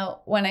side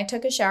note, when I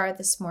took a shower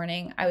this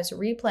morning, I was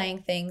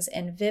replaying things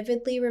and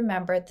vividly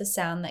remembered the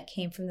sound that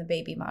came from the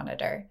baby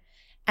monitor.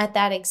 At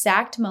that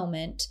exact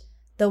moment,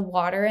 the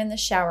water in the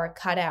shower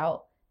cut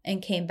out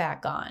and came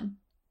back on.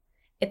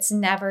 It's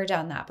never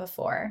done that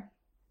before.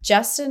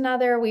 Just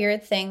another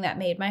weird thing that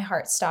made my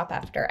heart stop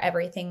after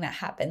everything that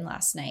happened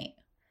last night.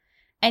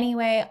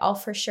 Anyway, I'll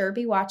for sure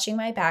be watching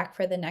my back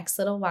for the next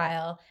little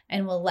while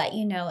and will let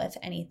you know if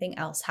anything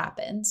else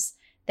happens.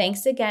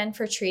 Thanks again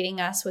for treating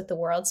us with the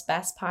world's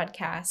best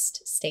podcast.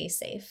 Stay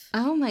safe.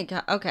 Oh my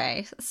God.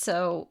 Okay.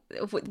 So,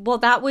 well,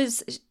 that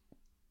was,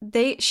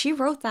 she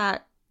wrote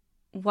that,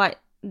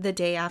 the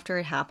day after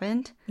it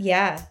happened?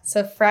 Yeah.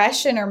 So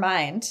fresh in her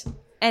mind.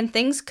 And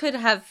things could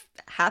have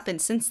happened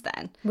since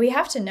then. We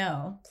have to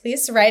know.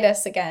 Please write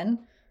us again.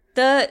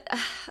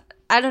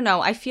 I don't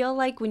know. I feel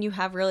like when you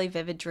have really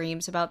vivid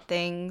dreams about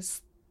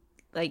things,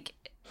 like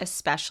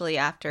especially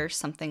after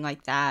something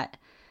like that,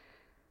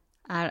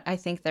 I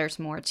think there's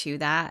more to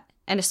that.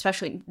 And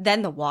especially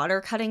then the water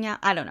cutting out.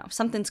 I don't know.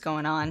 Something's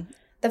going on.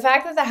 The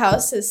fact that the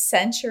house is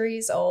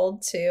centuries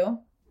old, too.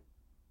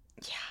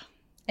 Yeah.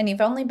 And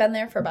you've only been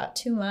there for about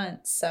 2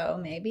 months. So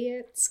maybe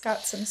it's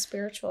got some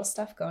spiritual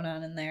stuff going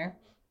on in there.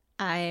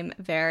 I'm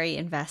very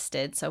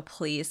invested. So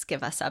please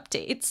give us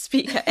updates.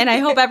 And I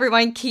hope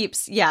everyone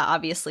keeps,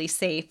 obviously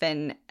safe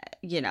and,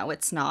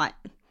 it's not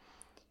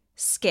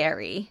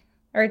scary.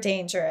 Or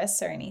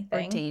dangerous or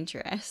anything. Or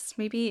dangerous.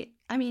 Maybe,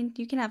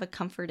 you can have a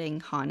comforting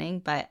haunting,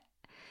 but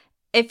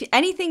if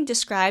anything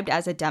described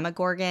as a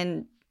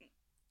Demogorgon,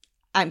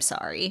 I'm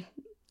sorry.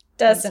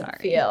 Doesn't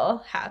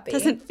feel happy.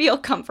 Doesn't feel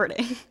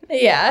comforting.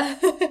 Yeah.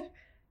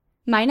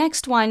 My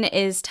next one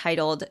is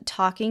titled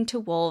Talking to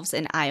Wolves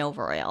in Isle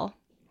Royale.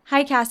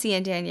 Hi, Cassie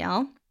and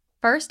Danielle.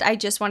 First, I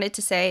just wanted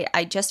to say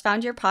I just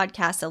found your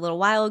podcast a little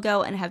while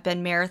ago and have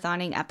been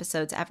marathoning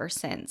episodes ever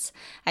since.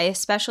 I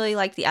especially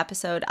like the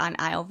episode on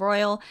Isle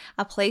Royale,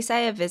 a place I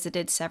have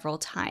visited several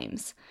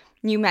times.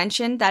 You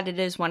mentioned that it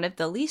is one of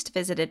the least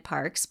visited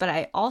parks, but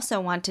I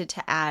also wanted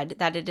to add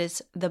that it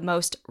is the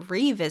most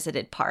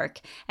revisited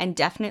park and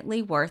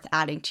definitely worth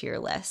adding to your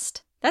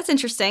list. That's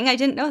interesting. I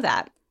didn't know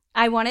that.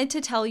 I wanted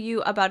to tell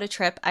you about a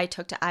trip I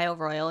took to Isle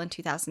Royale in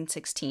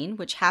 2016,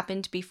 which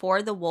happened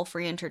before the wolf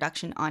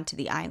reintroduction onto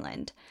the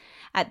island.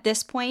 At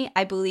this point,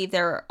 I believe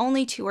there are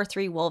only 2 or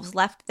 3 wolves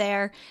left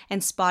there,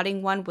 and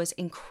spotting one was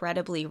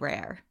incredibly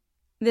rare.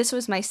 This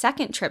was my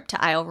second trip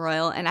to Isle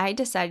Royale, and I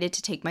decided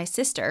to take my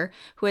sister,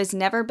 who has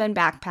never been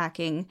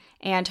backpacking,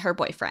 and her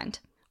boyfriend.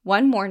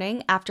 One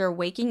morning, after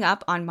waking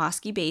up on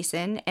Mosky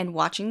Basin and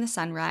watching the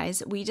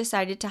sunrise, we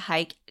decided to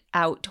hike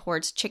out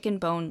towards Chicken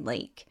Bone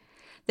Lake.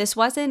 This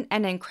wasn't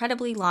an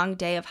incredibly long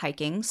day of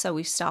hiking, so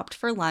we stopped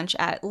for lunch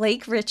at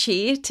Lake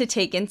Ritchie to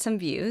take in some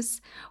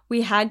views.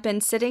 We had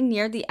been sitting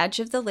near the edge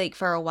of the lake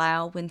for a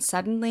while when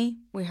suddenly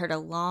we heard a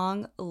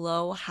long,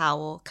 low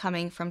howl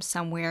coming from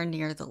somewhere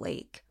near the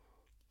lake.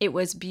 It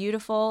was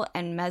beautiful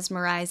and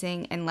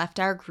mesmerizing and left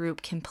our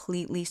group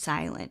completely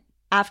silent.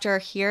 After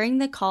hearing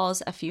the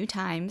calls a few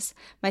times,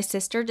 my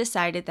sister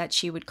decided that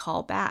she would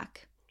call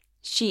back.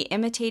 She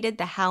imitated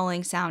the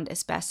howling sound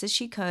as best as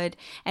she could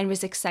and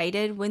was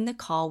excited when the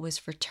call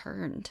was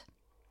returned.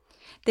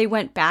 They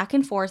went back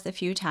and forth a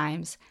few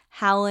times,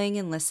 howling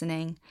and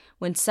listening,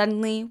 when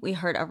suddenly we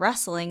heard a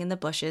rustling in the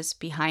bushes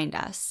behind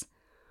us.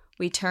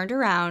 We turned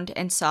around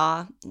and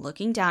saw,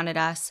 looking down at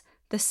us,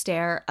 the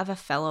stare of a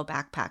fellow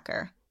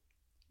backpacker.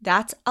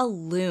 "That's a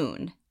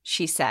loon,"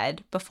 she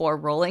said before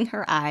rolling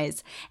her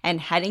eyes and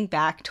heading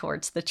back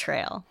towards the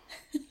trail.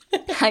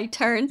 I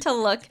turned to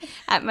look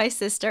at my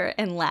sister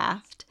and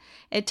laughed.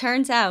 It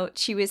turns out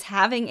she was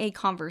having a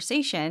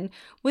conversation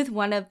with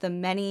one of the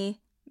many,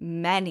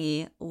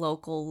 many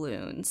local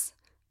loons.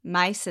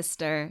 My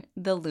sister,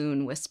 the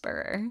Loon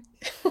Whisperer.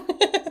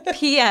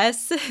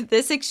 P.S.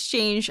 This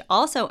exchange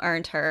also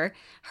earned her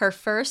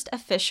first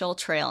official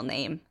trail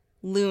name,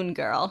 Loon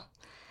Girl.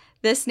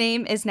 This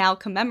name is now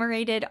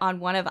commemorated on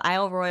one of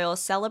Isle Royale's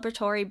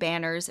celebratory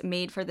banners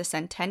made for the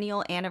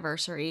centennial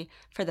anniversary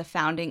for the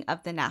founding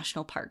of the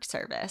National Park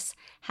Service.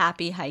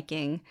 Happy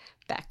hiking,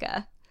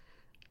 Becca.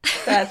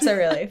 That's a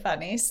really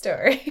funny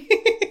story.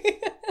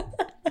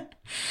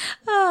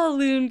 Oh,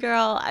 Loon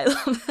Girl. I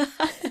love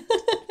that.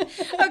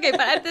 Okay,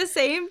 but at the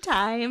same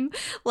time,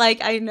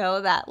 like, I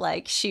know that,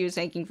 like, she was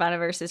making fun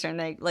of her sister and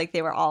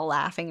they were all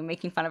laughing and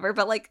making fun of her,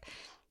 but, like,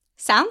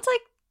 sounds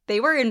like they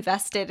were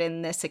invested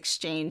in this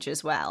exchange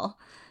as well.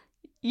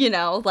 You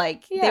know,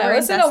 like, yeah, they were it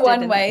wasn't a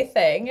one-way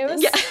thing. It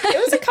was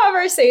it was a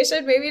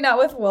conversation, maybe not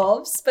with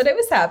wolves, but it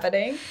was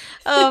happening.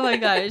 Oh my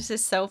god, it's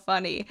just so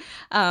funny.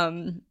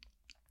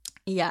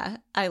 Yeah,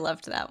 I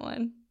loved that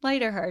one.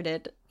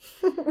 Lighter-hearted.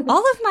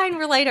 All of mine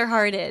were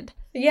lighter-hearted.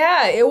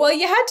 Yeah, well,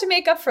 you had to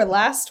make up for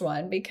last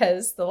one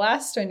because the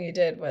last one you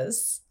did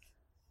was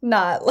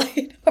not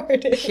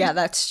lighthearted. Yeah,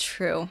 that's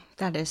true.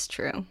 That is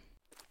true.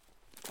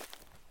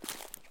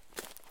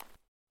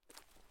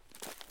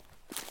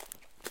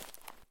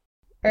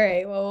 All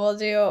right, well, we'll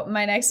do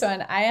my next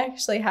one. I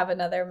actually have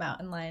another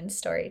mountain lion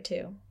story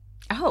too.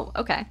 Oh,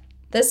 okay.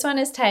 This one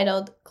is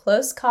titled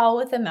Close Call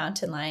with a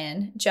Mountain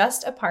Lion,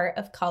 Just a Part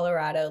of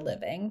Colorado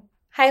Living.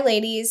 Hi,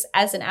 ladies.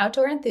 As an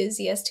outdoor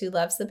enthusiast who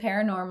loves the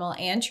paranormal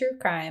and true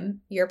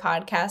crime, your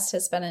podcast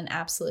has been an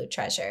absolute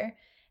treasure.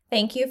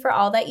 Thank you for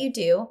all that you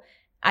do.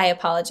 I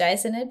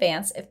apologize in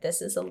advance if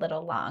this is a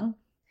little long.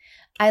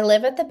 I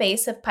live at the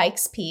base of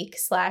Pikes Peak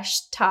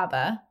 /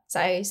 Tava. Is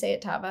that how you say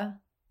it, Tava?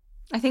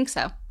 I think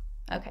so.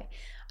 Okay.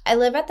 I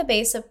live at the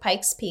base of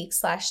Pikes Peak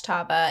 /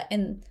 Tava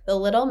in the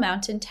little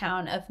mountain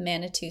town of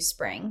Manitou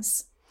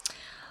Springs.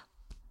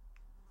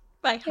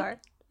 My heart.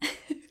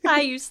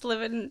 I used to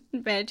live in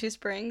Manitou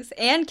Springs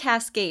and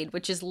Cascade,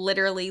 which is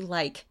literally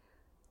like,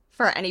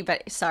 for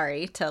anybody,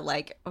 sorry to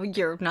like,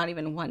 you're not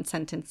even one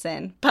sentence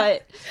in,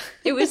 but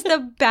it was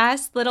the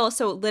best little,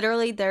 so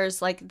literally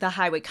there's like the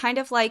highway, kind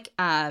of like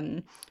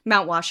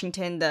Mount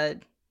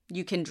Washington,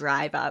 you can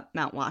drive up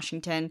Mount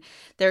Washington.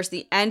 There's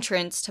the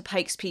entrance to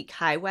Pikes Peak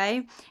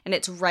Highway, and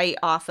it's right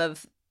off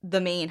of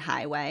the main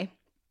highway.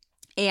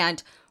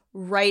 And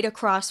right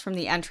across from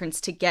the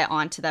entrance to get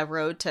onto the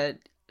road to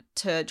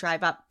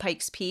drive up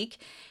Pikes Peak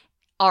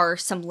are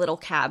some little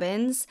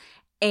cabins.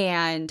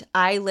 And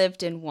I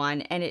lived in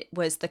one, and it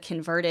was the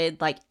converted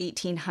like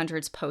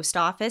 1800s post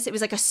office. It was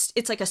like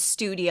it's like a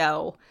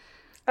studio.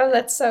 Oh,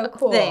 that's so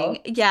cool. Thing.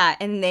 Yeah,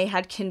 and they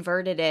had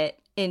converted it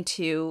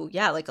into,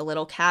 like a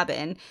little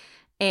cabin.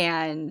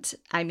 And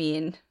I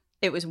mean,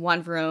 it was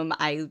one room.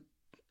 I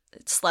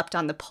slept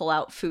on the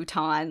pull-out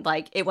futon.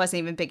 Like, it wasn't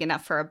even big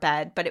enough for a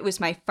bed, but it was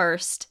my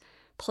first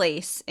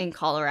place in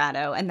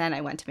Colorado. And then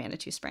I went to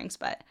Manitou Springs.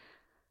 But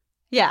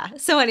yeah,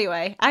 so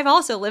anyway, I've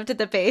also lived at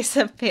the base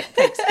of Pikes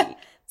Peak.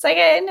 It's like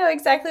I know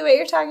exactly what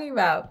you're talking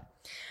about.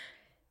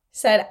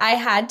 Said, I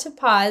had to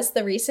pause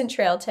the recent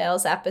Trail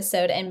Tales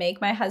episode and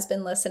make my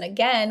husband listen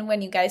again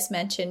when you guys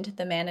mentioned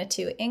the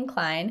Manitou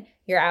Incline.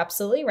 You're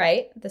absolutely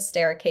right. The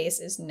staircase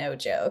is no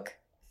joke.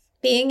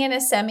 Being in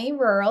a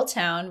semi-rural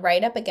town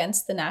right up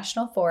against the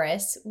national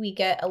forests, we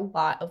get a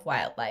lot of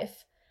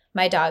wildlife.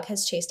 My dog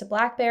has chased a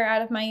black bear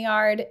out of my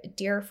yard.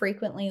 Deer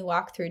frequently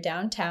walk through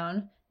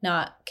downtown,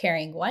 not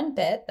caring one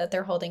bit that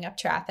they're holding up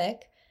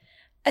traffic.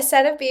 A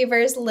set of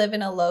beavers live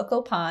in a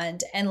local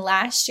pond, and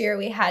last year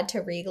we had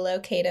to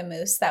relocate a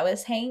moose that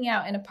was hanging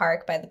out in a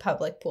park by the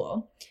public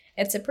pool.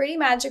 It's a pretty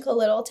magical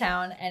little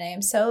town, and I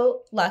am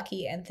so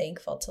lucky and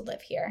thankful to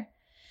live here.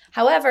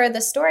 However,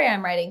 the story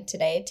I'm writing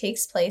today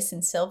takes place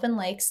in Sylvan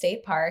Lake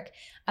State Park,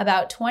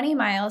 about 20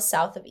 miles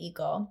south of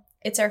Eagle.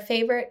 It's our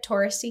favorite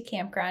touristy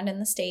campground in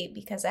the state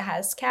because it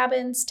has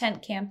cabins,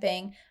 tent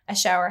camping, a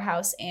shower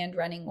house, and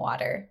running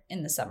water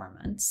in the summer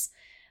months.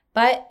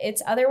 But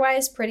it's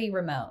otherwise pretty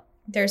remote.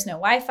 There's no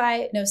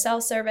Wi-Fi, no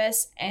cell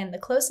service, and the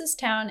closest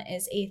town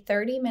is a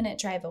 30-minute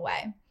drive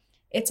away.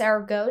 It's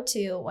our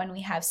go-to when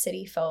we have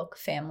city folk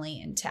family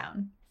in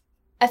town.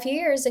 A few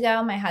years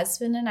ago, my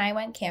husband and I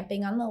went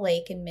camping on the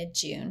lake in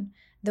mid-June.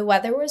 The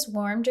weather was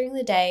warm during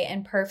the day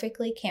and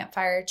perfectly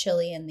campfire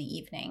chilly in the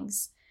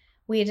evenings.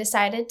 We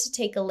decided to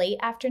take a late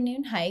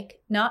afternoon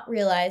hike, not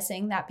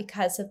realizing that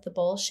because of the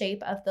bowl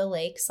shape of the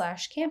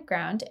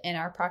lake/campground and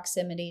our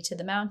proximity to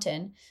the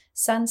mountain,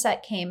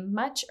 sunset came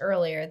much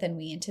earlier than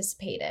we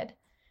anticipated.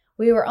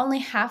 We were only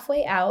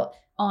halfway out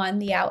on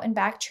the out and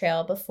back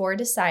trail before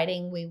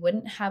deciding we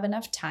wouldn't have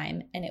enough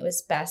time and it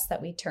was best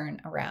that we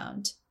turn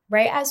around.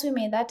 Right as we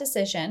made that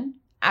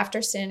decision,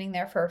 after standing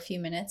there for a few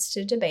minutes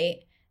to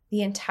debate,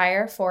 the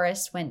entire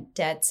forest went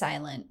dead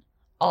silent.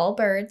 All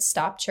birds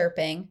stopped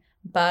chirping.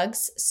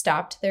 Bugs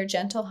stopped their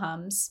gentle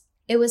hums.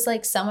 It was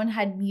like someone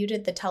had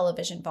muted the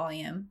television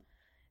volume.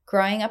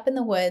 Growing up in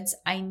the woods,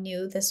 I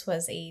knew this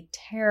was a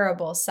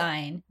terrible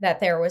sign that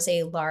there was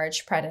a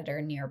large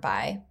predator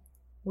nearby.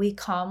 We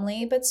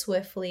calmly but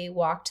swiftly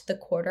walked the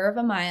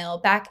 1/4 mile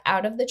back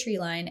out of the tree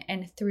line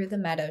and through the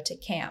meadow to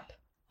camp.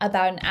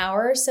 About an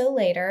hour or so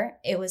later,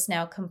 it was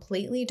now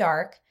completely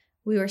dark.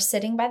 We were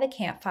sitting by the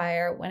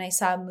campfire when I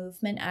saw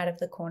movement out of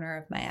the corner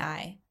of my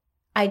eye.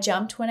 I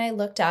jumped when I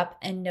looked up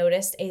and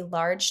noticed a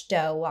large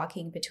doe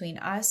walking between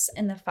us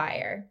and the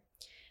fire.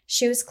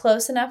 She was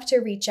close enough to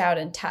reach out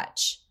and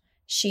touch.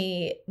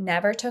 She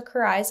never took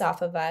her eyes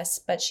off of us,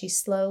 but she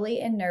slowly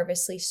and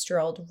nervously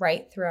strolled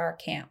right through our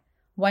camp.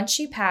 Once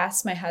she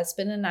passed, my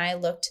husband and I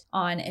looked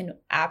on in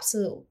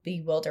absolute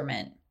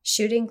bewilderment,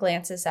 shooting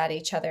glances at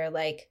each other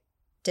like,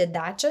 did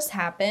that just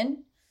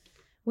happen?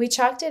 We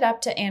chalked it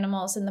up to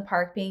animals in the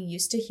park being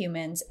used to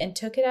humans and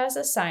took it as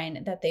a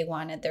sign that they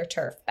wanted their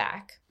turf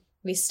back.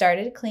 We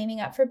started cleaning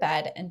up for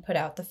bed and put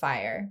out the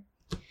fire.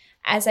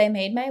 As I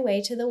made my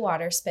way to the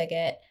water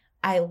spigot,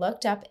 I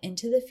looked up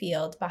into the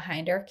field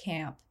behind our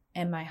camp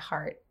and my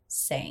heart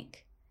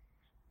sank.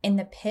 In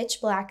the pitch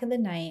black of the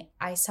night,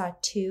 I saw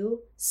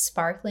 2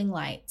 sparkling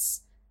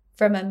lights.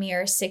 From a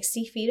mere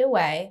 60 feet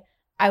away,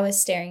 I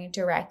was staring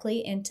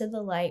directly into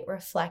the light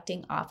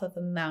reflecting off of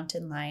a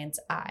mountain lion's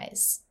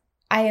eyes.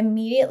 I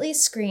immediately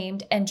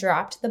screamed and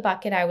dropped the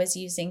bucket I was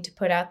using to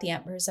put out the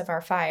embers of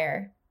our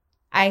fire.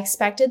 I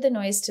expected the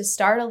noise to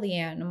startle the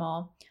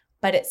animal,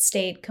 but it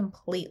stayed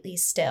completely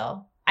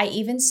still. I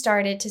even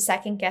started to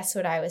second guess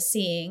what I was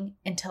seeing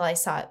until I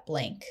saw it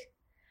blink.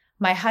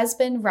 My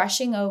husband,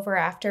 rushing over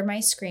after my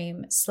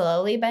scream,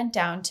 slowly bent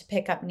down to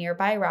pick up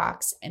nearby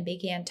rocks and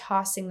began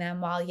tossing them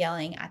while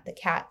yelling at the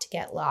cat to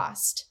get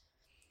lost.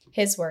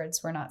 His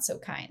words were not so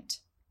kind.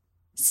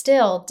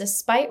 Still,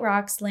 despite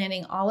rocks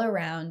landing all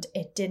around,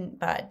 it didn't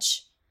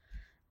budge.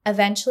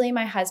 Eventually,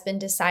 my husband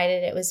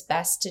decided it was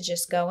best to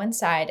just go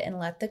inside and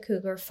let the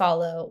cougar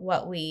follow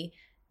what we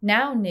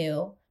now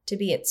knew to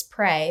be its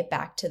prey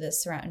back to the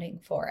surrounding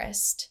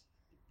forest.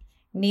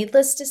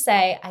 Needless to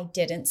say, I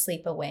didn't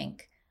sleep a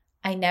wink.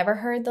 I never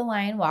heard the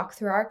lion walk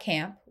through our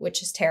camp,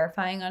 which is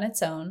terrifying on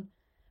its own,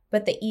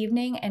 but the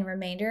evening and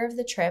remainder of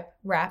the trip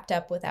wrapped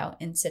up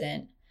without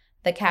incident.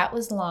 The cat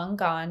was long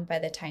gone by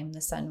the time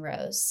the sun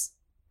rose.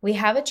 We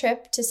have a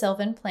trip to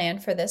Sylvan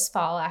planned for this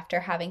fall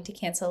after having to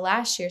cancel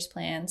last year's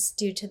plans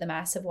due to the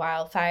massive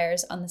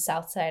wildfires on the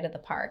south side of the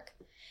park.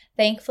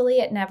 Thankfully,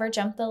 it never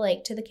jumped the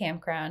lake to the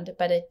campground,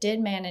 but it did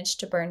manage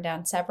to burn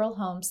down several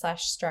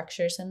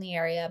homes/structures in the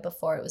area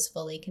before it was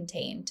fully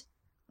contained.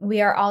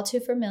 We are all too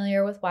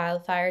familiar with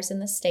wildfires in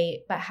the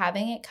state, but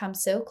having it come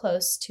so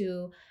close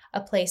to a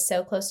place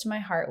so close to my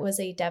heart was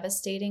a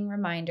devastating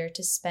reminder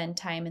to spend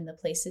time in the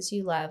places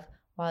you love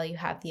while you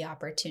have the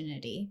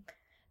opportunity.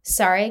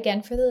 Sorry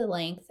again for the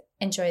length.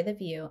 Enjoy the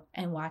view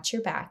and watch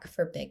your back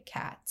for big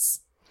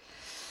cats.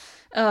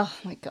 Oh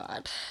my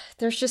God.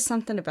 There's just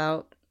something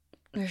about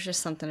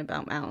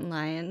mountain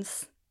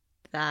lions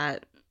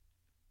that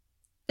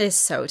is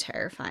so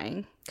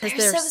terrifying. Because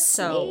they're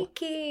so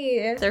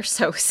sneaky. They're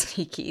so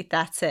sneaky.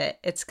 That's it.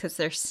 It's because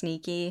they're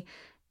sneaky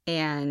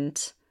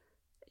and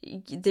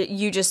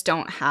you just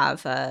don't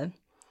have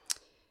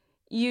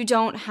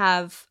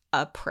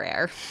a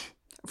prayer.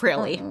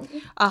 Really,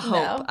 a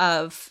hope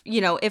of,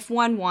 if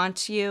one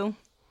wants you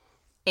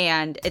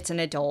and it's an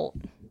adult,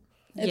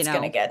 it's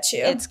going to get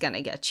you. It's going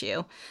to get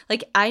you.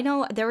 Like, I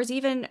know there was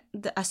even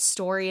a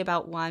story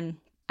about one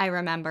I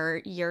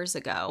remember years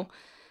ago,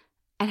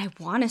 and I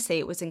want to say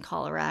it was in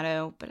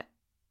Colorado, but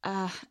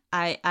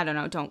I don't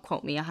know. Don't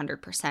quote me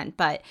 100%,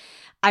 but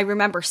I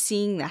remember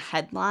seeing the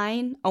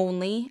headline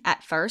only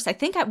at first. I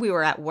think we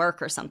were at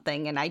work or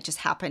something, and I just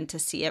happened to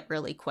see it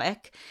really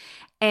quick.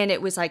 And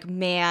it was like,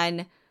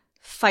 man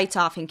fights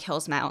off and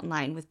kills mountain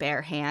lion with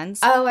bare hands.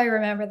 Oh, I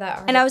remember that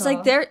article. And I was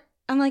like,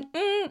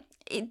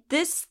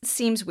 this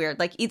seems weird.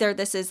 Like, either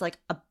this is like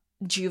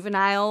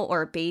juvenile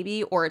or a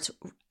baby, or it's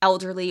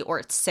elderly, or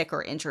it's sick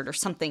or injured or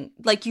something.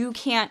 Like, you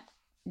can't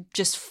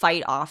just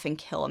fight off and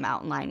kill a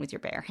mountain lion with your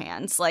bare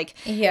hands. Like,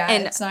 yeah,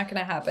 and it's not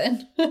gonna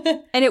happen.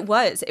 and it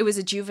was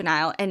a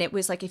juvenile, and it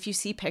was like, if you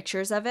see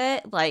pictures of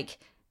it, like,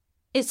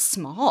 it's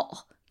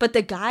small. But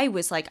the guy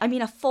was like, I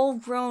mean, a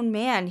full-grown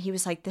man. He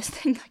was like, this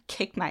thing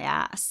kicked my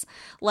ass.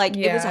 Like,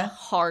 It was a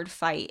hard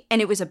fight.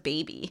 And it was a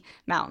baby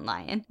mountain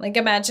lion. Like,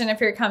 imagine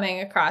if you're coming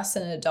across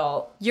an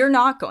adult. You're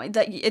not going.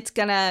 It's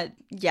going to,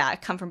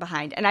 come from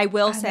behind. And I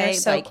will say, they're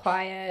so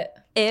quiet.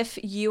 If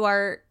you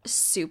are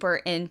super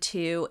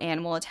into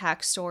animal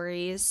attack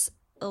stories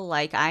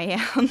like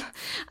I am,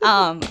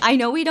 I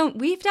know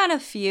we've done a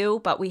few,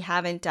 but we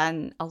haven't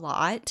done a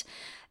lot.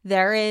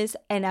 There is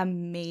an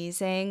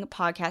amazing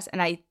podcast,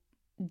 and I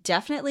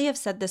definitely have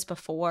said this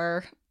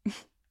before,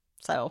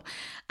 so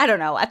I don't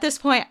know. At this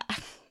point,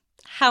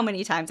 how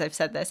many times I've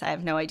said this, I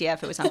have no idea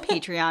if it was on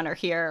Patreon or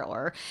here,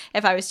 or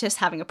if I was just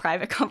having a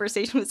private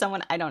conversation with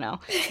someone. I don't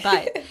know.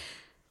 But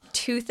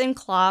Tooth and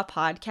Claw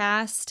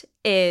podcast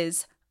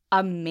is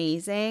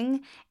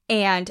amazing,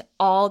 and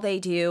all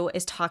they do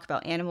is talk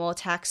about animal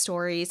attack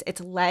stories.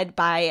 It's led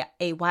by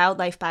a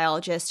wildlife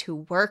biologist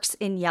who works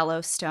in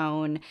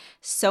Yellowstone,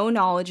 so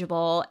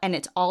knowledgeable, and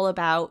it's all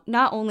about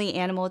not only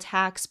animal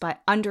attacks,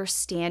 but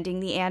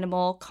understanding the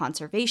animal,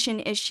 conservation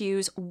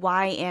issues,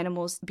 why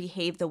animals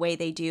behave the way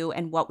they do,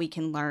 and what we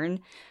can learn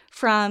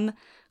from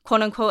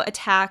quote-unquote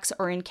attacks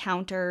or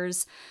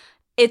encounters.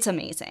 It's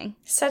amazing.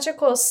 Such a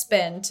cool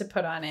spin to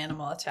put on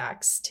animal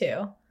attacks,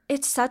 too.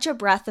 It's such a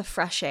breath of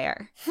fresh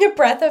air. A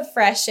breath of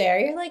fresh air.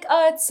 You're like,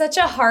 oh, it's such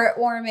a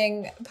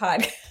heartwarming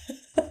podcast.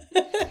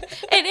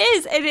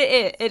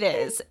 It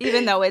is,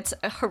 even though it's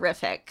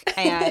horrific.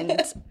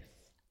 And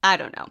I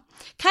don't know.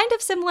 Kind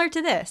of similar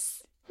to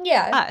this.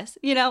 Yeah. Us.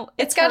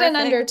 It's got horrific, an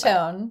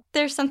undertone.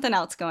 There's something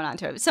else going on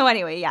to it. So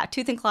anyway, yeah,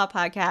 Tooth and Claw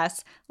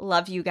podcast.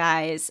 Love you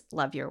guys.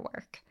 Love your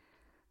work.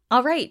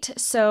 All right.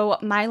 So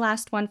my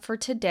last one for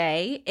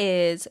today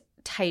is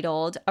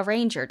titled A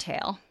Ranger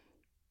Tale.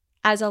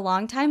 As a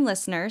longtime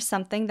listener,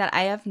 something that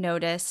I have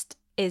noticed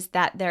is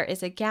that there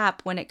is a gap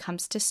when it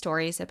comes to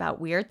stories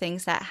about weird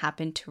things that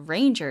happen to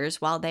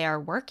rangers while they are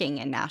working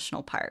in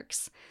national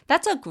parks.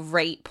 That's a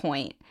great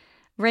point.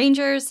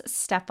 Rangers,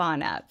 step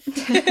on up.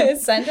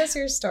 Send us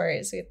your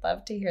stories. We'd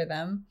love to hear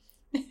them.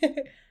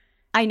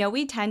 I know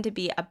we tend to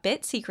be a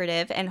bit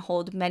secretive and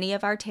hold many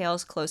of our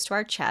tales close to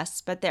our chests,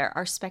 but there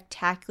are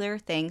spectacular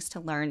things to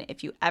learn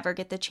if you ever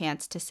get the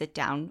chance to sit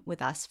down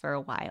with us for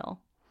a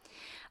while.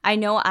 I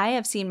know I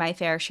have seen my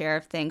fair share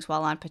of things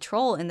while on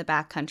patrol in the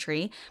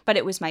backcountry, but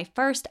it was my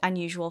first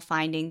unusual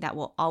finding that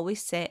will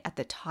always sit at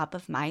the top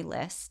of my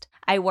list.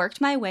 I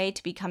worked my way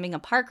to becoming a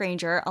park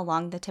ranger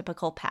along the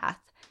typical path,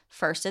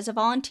 first as a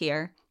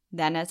volunteer,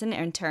 then as an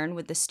intern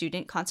with the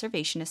Student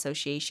Conservation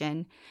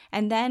Association,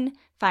 and then,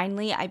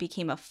 finally, I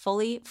became a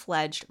fully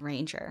fledged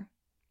ranger.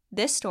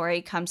 This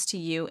story comes to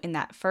you in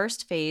that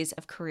first phase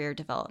of career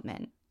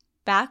development.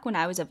 Back when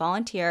I was a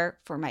volunteer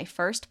for my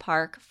first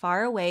park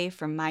far away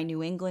from my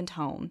New England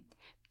home,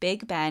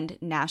 Big Bend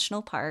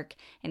National Park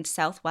in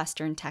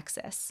southwestern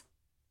Texas.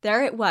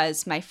 There it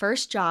was, my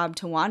first job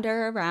to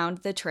wander around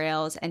the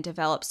trails and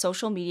develop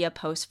social media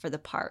posts for the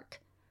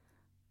park.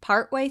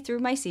 Partway through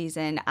my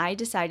season, I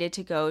decided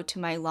to go to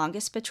my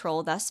longest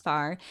patrol thus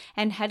far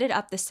and headed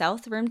up the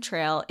South Rim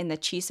Trail in the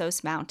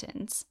Chisos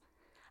Mountains.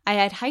 I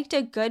had hiked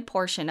a good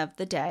portion of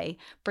the day,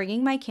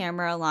 bringing my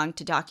camera along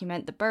to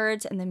document the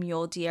birds and the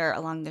mule deer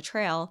along the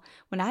trail,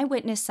 when I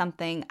witnessed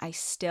something I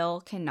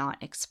still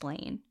cannot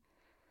explain.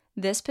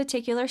 This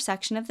particular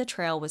section of the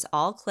trail was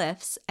all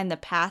cliffs, and the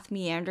path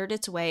meandered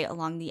its way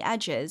along the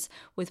edges,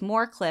 with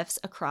more cliffs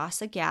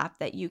across a gap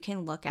that you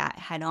can look at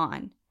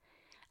head-on.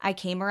 I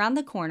came around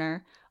the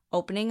corner,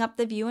 opening up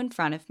the view in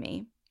front of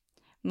me.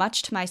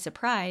 Much to my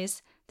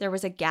surprise, there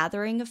was a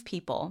gathering of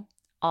people,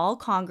 all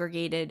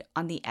congregated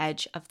on the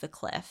edge of the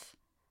cliff.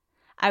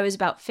 I was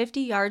about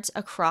 50 yards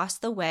across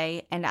the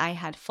way, and I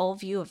had full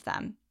view of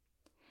them.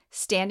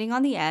 Standing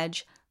on the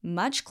edge,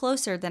 much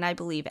closer than I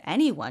believe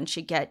anyone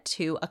should get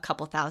to a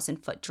couple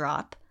 1,000-foot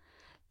drop,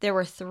 there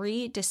were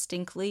 3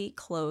 distinctly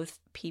clothed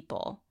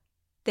people.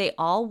 They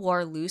all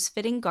wore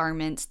loose-fitting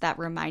garments that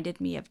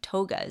reminded me of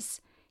togas,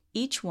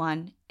 each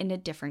one in a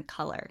different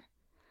color.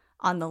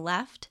 On the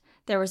left,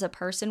 there was a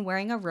person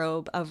wearing a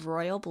robe of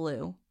royal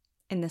blue.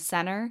 In the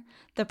center,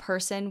 the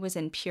person was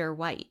in pure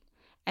white,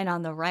 and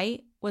on the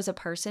right was a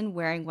person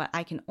wearing what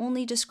I can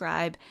only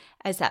describe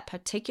as that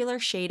particular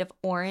shade of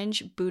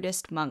orange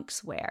Buddhist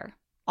monks wear.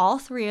 All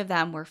 3 of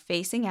them were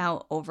facing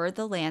out over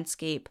the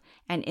landscape,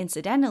 and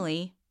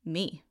incidentally,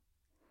 me.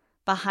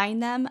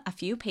 Behind them, a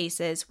few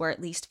paces, were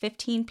at least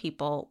 15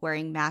 people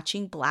wearing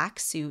matching black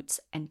suits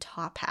and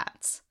top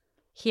hats.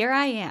 Here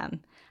I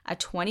am, a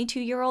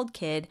 22-year-old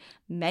kid,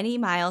 many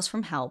miles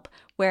from help,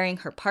 wearing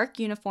her park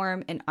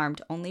uniform and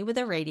armed only with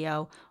a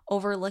radio,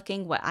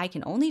 overlooking what I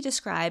can only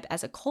describe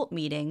as a cult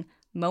meeting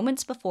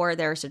moments before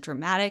there is a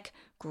dramatic,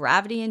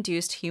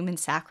 gravity-induced human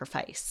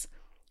sacrifice.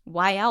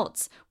 Why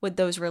else would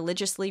those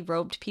religiously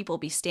robed people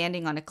be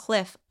standing on a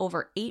cliff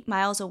over 8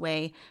 miles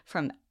away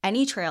from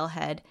any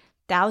trailhead,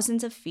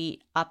 thousands of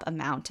feet up a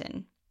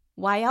mountain?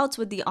 Why else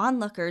would the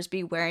onlookers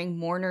be wearing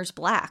mourner's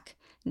black,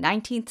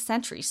 19th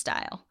century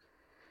style?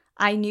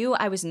 I knew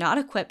I was not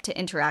equipped to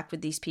interact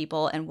with these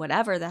people and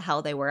whatever the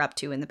hell they were up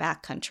to in the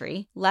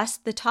backcountry,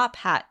 lest the top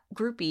hat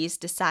groupies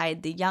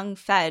decide the young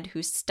fed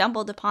who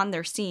stumbled upon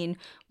their scene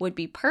would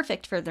be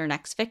perfect for their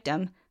next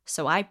victim,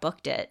 so I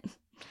booked it.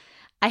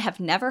 I have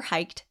never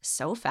hiked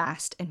so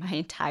fast in my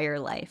entire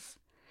life.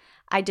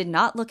 I did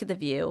not look at the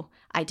view.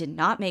 I did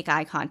not make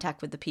eye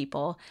contact with the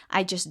people.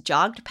 I just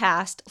jogged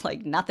past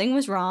like nothing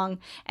was wrong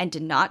and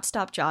did not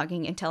stop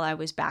jogging until I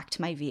was back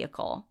to my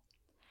vehicle.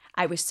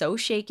 I was so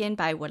shaken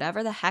by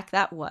whatever the heck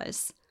that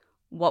was.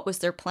 What was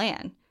their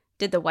plan?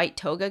 Did the white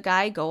toga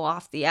guy go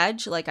off the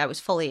edge like I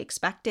was fully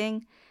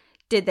expecting?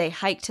 Did they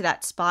hike to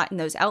that spot in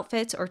those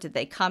outfits, or did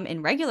they come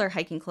in regular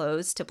hiking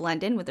clothes to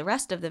blend in with the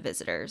rest of the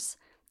visitors?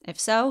 If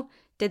so,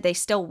 did they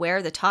still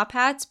wear the top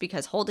hats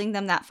because holding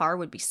them that far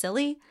would be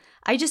silly?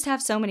 I just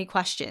have so many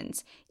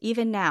questions,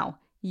 even now,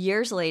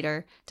 years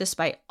later,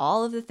 despite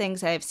all of the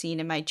things I have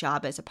seen in my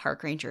job as a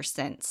park ranger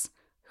since.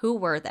 Who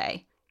were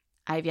they?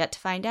 I have yet to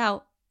find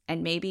out,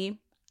 and maybe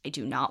I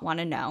do not want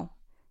to know.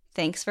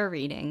 Thanks for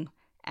reading,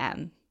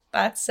 M.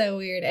 That's so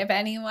weird. If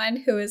anyone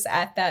who is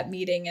at that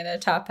meeting in a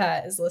top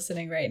hat is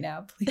listening right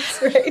now, please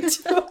write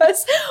to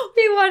us.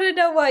 We want to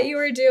know what you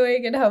were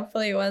doing, and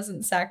hopefully it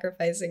wasn't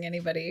sacrificing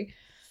anybody.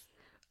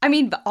 I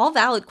mean, but all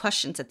valid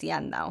questions at the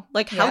end, though.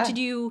 Like, how did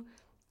you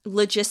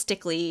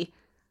logistically,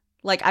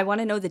 like, I want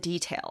to know the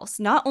details.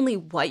 Not only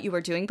what you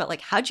were doing, but,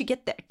 like, how'd you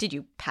get there? Did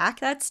you pack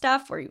that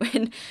stuff? Were you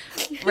in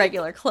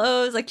regular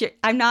clothes? Like,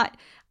 I'm not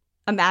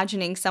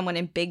imagining someone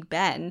in Big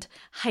Bend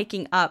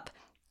hiking up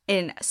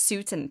in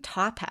suits and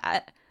top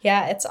hat.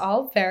 Yeah, it's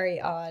all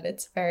very odd.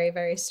 It's very,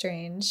 very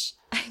strange.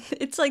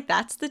 It's like,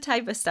 that's the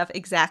type of stuff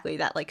exactly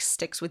that, like,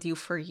 sticks with you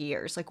for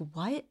years. Like,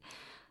 what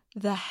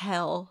the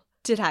hell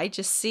did I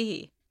just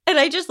see? And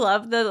I just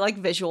love the, like,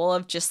 visual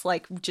of just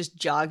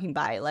jogging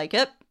by. Like,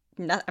 I'm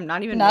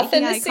not even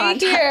nothing making to eye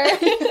see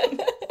contact. here.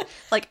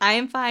 Like, I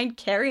am fine.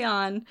 Carry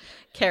on.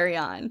 Carry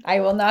on. I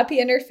will not be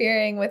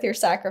interfering with your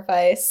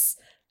sacrifice.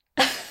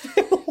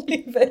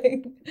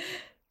 Leaving.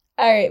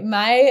 All right,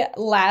 my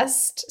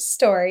last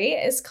story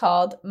is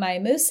called My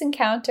Moose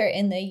Encounter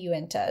in the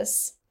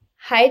Uintas.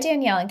 Hi,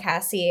 Danielle and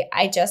Cassie.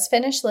 I just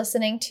finished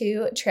listening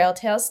to Trail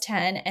Tales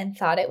 10 and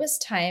thought it was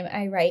time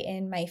I write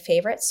in my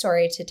favorite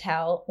story to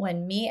tell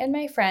when me and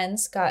my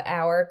friends got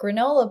our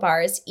granola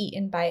bars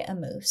eaten by a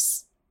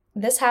moose.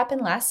 This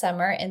happened last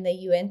summer in the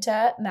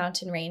Uinta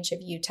mountain range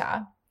of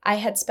Utah. I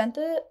had spent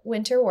the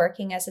winter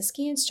working as a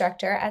ski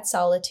instructor at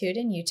Solitude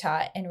in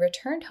Utah and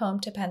returned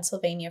home to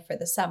Pennsylvania for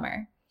the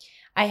summer.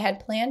 I had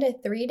planned a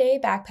 3-day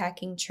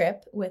backpacking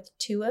trip with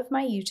 2 of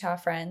my Utah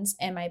friends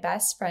and my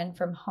best friend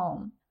from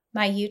home.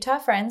 My Utah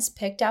friends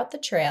picked out the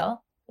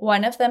trail.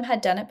 One of them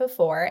had done it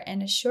before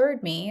and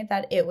assured me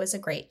that it was a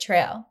great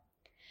trail.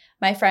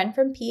 My friend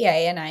from PA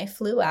and I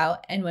flew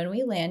out, and when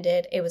we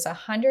landed, it was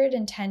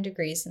 110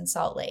 degrees in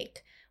Salt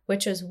Lake,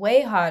 which was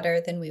way hotter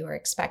than we were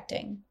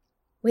expecting.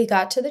 We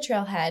got to the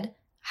trailhead,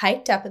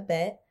 hiked up a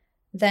bit,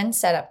 then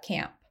set up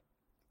camp.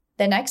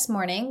 The next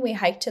morning, we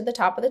hiked to the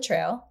top of the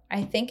trail.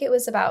 I think it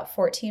was about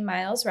 14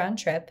 miles round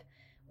trip,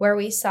 where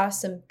we saw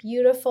some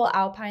beautiful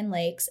alpine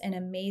lakes and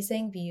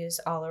amazing views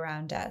all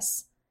around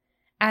us.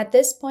 At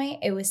this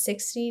point, it was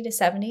 60 to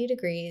 70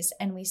 degrees,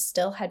 and we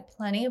still had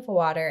plenty of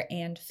water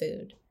and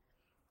food.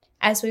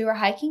 As we were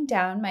hiking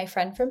down, my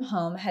friend from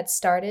home had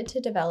started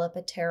to develop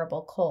a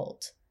terrible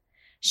cold.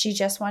 She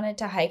just wanted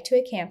to hike to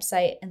a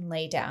campsite and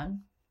lay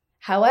down.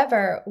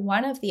 However,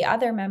 one of the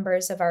other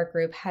members of our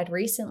group had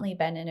recently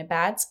been in a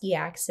bad ski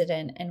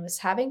accident and was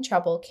having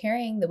trouble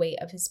carrying the weight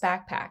of his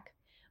backpack.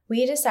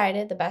 We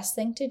decided the best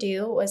thing to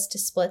do was to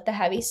split the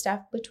heavy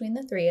stuff between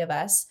the 3 of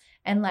us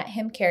and let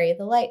him carry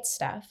the light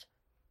stuff.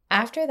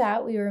 After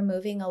that, we were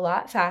moving a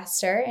lot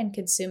faster and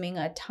consuming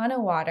a ton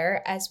of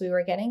water as we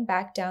were getting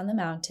back down the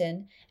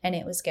mountain and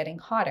it was getting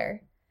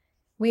hotter.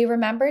 We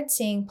remembered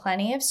seeing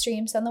plenty of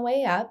streams on the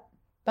way up,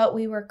 but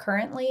we were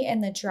currently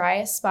in the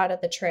driest spot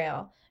of the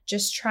trail,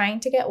 just trying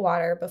to get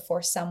water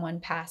before someone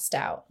passed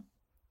out.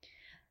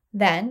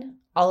 Then,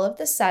 all of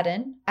a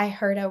sudden, I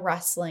heard a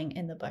rustling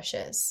in the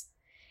bushes.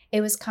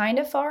 It was kind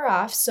of far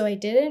off, so I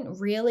didn't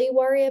really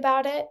worry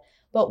about it,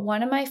 but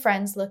one of my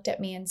friends looked at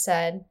me and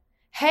said,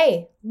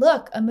 "Hey,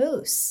 look, a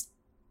moose."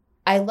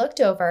 I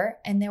looked over,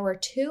 and there were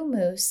 2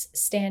 moose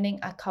standing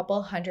a couple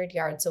 100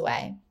 yards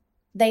away.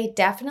 They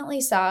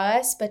definitely saw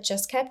us, but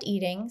just kept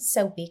eating,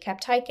 so we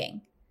kept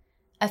hiking.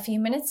 A few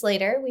minutes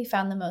later, we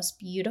found the most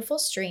beautiful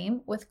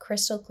stream with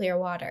crystal clear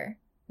water.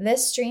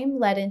 This stream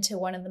led into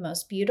one of the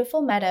most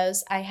beautiful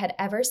meadows I had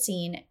ever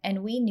seen,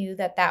 and we knew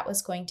that that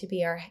was going to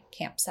be our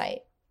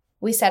campsite.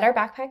 We set our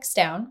backpacks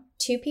down.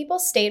 2 people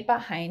stayed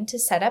behind to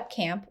set up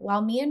camp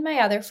while me and my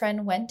other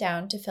friend went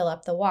down to fill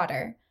up the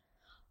water.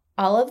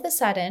 All of a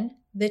sudden,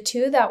 the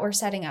 2 that were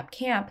setting up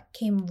camp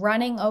came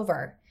running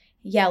over,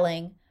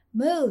 yelling,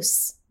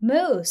 Moose,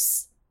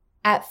 moose.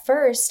 At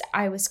first,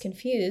 I was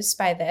confused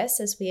by this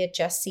as we had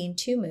just seen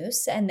 2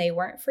 moose and they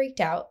weren't freaked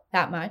out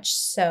that much,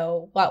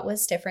 so what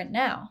was different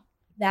now?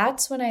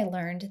 That's when I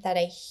learned that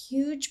a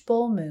huge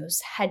bull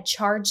moose had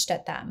charged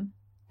at them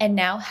and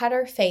now had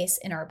our face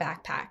in our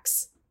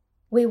backpacks.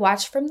 We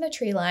watched from the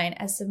tree line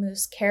as the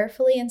moose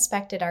carefully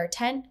inspected our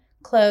tent,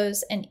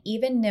 clothes, and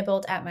even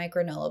nibbled at my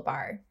granola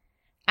bar.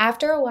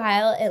 After a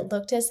while, it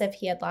looked as if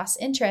he had lost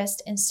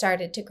interest and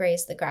started to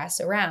graze the grass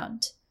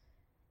around.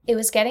 It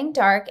was getting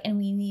dark and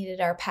we needed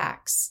our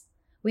packs.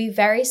 We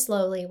very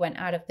slowly went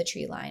out of the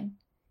tree line.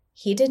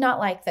 He did not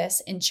like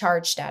this and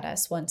charged at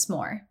us once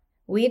more.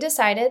 We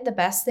decided the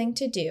best thing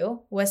to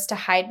do was to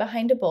hide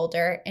behind a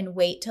boulder and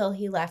wait till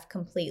he left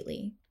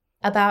completely.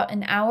 About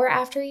an hour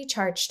after he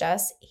charged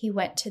us, he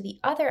went to the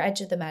other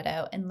edge of the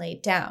meadow and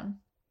laid down.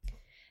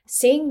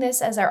 Seeing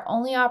this as our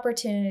only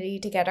opportunity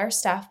to get our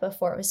stuff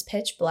before it was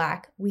pitch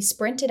black, we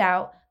sprinted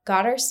out,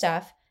 got our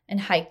stuff,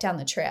 and hiked down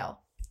the trail.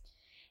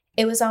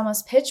 It was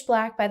almost pitch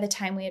black by the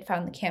time we had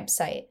found the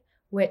campsite,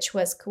 which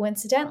was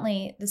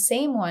coincidentally the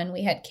same one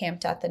we had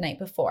camped at the night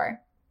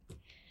before.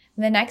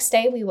 The next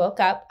day, we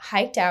woke up,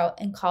 hiked out,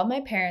 and called my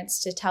parents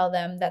to tell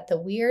them that the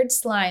weird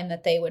slime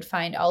that they would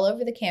find all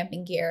over the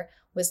camping gear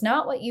was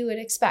not what you would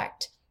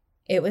expect.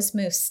 It was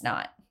moose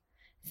snot.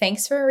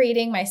 Thanks for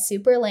reading my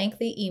super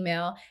lengthy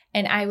email,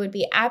 and I would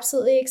be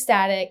absolutely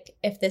ecstatic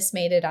if this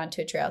made it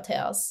onto Trail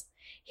Tales.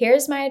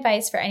 Here's my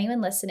advice for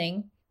anyone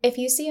listening. If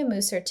you see a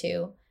moose or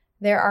two,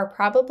 there are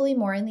probably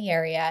more in the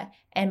area,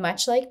 and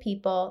much like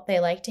people,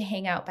 they like to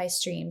hang out by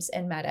streams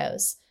and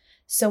meadows.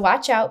 So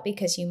watch out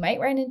because you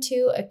might run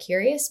into a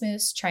curious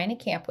moose trying to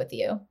camp with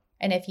you.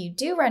 And if you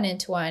do run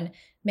into one,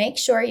 make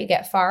sure you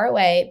get far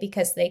away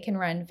because they can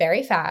run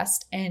very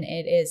fast and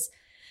it is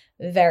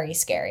very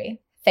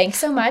scary. Thanks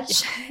so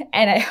much,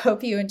 and I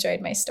hope you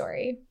enjoyed my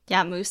story.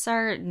 Yeah, moose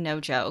are no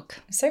joke.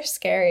 Moose are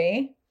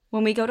scary.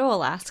 When we go to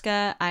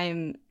Alaska,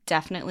 I'm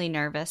definitely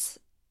nervous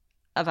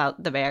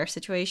about the bear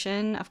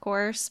situation, of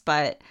course,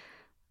 but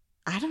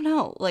I don't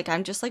know. Like,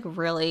 I'm just like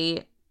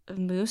really,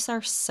 moose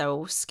are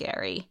so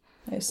scary.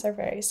 Moose are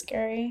very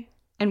scary.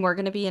 And we're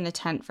going to be in a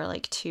tent for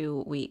like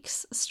 2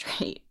 weeks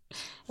straight.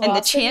 Well, and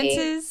the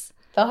chances...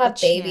 They'll have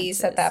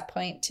babies at that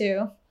point,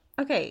 too.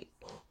 Okay.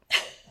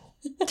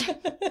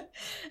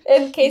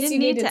 In case you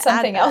needed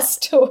something else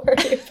to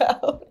worry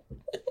about.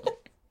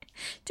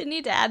 Didn't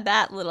need to add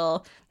that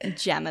little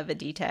gem of a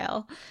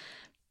detail.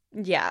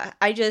 Yeah,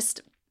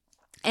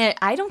 and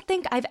I don't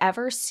think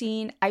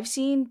I've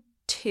seen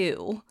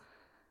 2,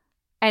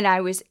 and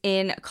I was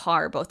in a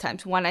car both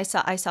times. One, I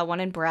saw one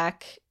in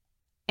Breck,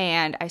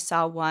 and I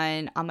saw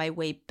one on my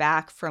way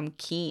back from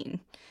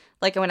Keene,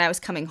 like when I was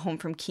coming home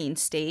from Keene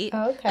State.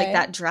 Oh, okay. Like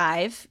that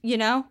drive, you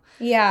know?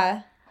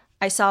 Yeah.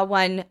 I saw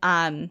one,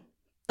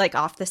 like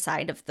off the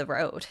side of the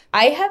road.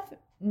 I have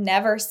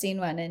never seen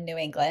one in New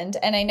England,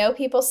 and I know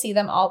people see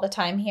them all the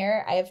time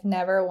here. I have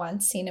never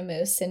once seen a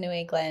moose in New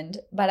England,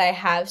 but I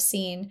have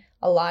seen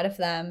a lot of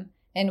them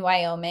in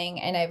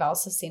Wyoming, and I've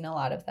also seen a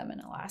lot of them in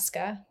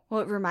Alaska.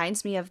 Well, it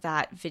reminds me of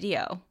that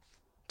video.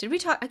 Did we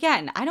talk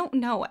again? I don't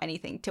know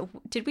anything.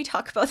 Did we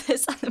talk about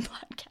this on the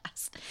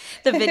podcast?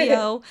 The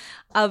video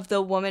of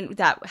the woman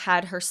that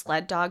had her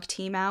sled dog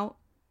team out,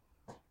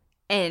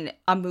 and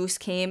a moose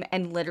came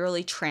and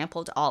literally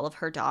trampled all of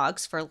her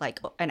dogs for like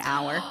an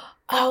hour.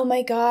 Oh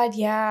my God,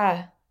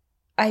 yeah.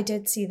 I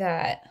did see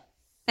that.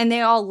 And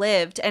they all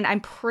lived, and I'm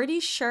pretty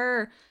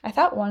sure... I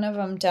thought one of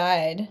them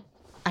died.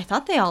 I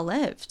thought they all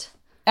lived.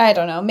 I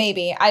don't know.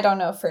 Maybe. I don't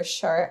know for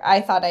sure.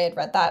 I thought I had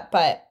read that,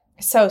 but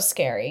so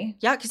scary.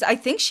 Yeah, because I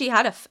think she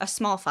had a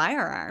small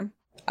firearm.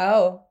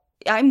 Oh.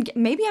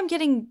 Maybe I'm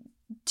getting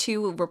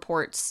 2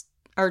 reports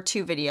or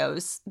 2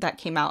 videos that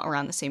came out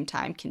around the same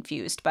time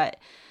confused, but...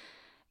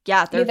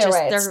 Yeah, they're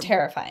it's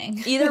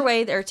terrifying. Either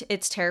way,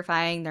 it's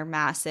terrifying. They're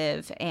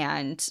massive,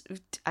 and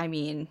I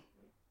mean,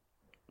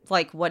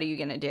 like, what are you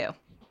gonna do?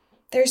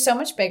 They're so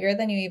much bigger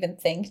than you even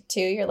think,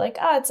 too. You're like,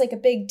 oh, it's like a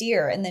big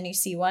deer, and then you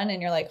see one,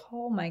 and you're like,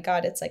 oh my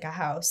God, it's like a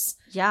house.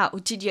 Yeah.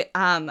 Did you?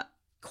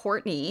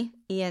 Courtney,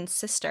 Ian's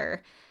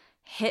sister,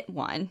 hit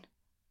one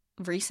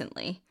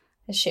recently.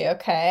 Is she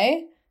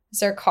okay?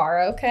 Is her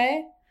car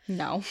okay?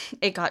 No,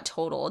 it got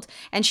totaled,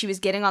 and she was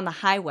getting on the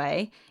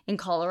highway in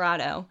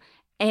Colorado.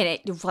 And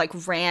it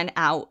like ran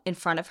out in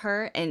front of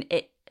her and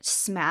it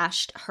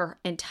smashed her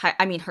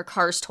her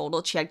car's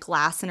totaled. She had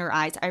glass in her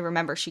eyes. I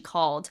remember she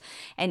called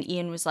and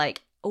Ian was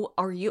like, oh,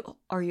 are you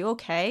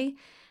okay?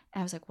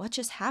 And I was like, what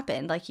just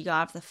happened? Like he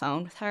got off the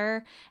phone with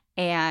her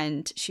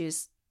and she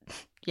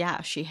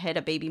hit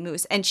a baby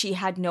moose and she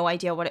had no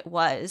idea what it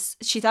was.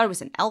 She thought it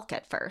was an elk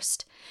at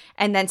first.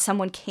 And then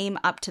someone came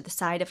up to the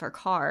side of her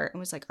car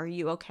and was like, are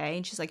you okay?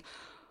 And she's like,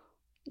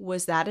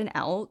 was that an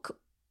elk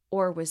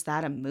or was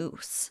that a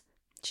moose?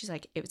 She's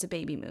like, it was a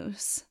baby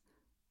moose.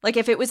 Like,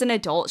 if it was an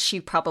adult, she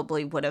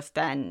probably would have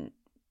been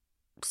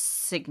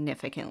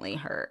significantly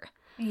hurt.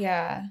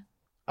 Yeah.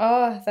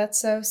 Oh, that's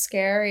so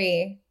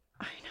scary.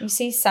 I know. You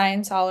see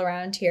signs all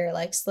around here,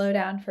 like slow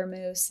down for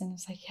moose. And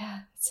it's like,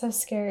 yeah, it's so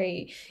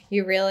scary.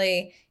 You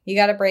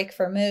got to brake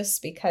for moose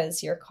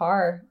because your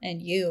car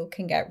and you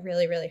can get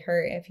really, really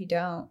hurt if you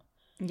don't.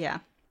 Yeah.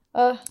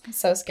 Oh, it's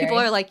so scary.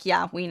 People are like,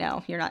 yeah, we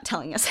know. You're not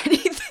telling us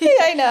anything.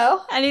 I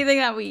know. Anything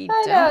that we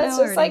don't know. It's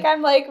just like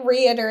I'm like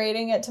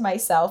reiterating it to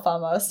myself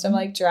almost. I'm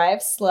like,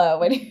 drive slow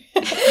when you're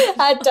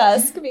at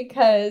dusk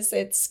because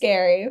it's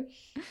scary.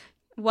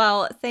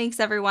 Well, thanks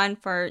everyone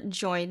for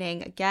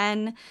joining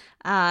again.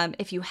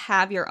 If you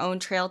have your own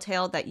trail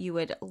tale that you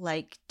would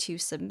like to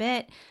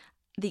submit,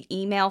 the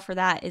email for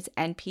that is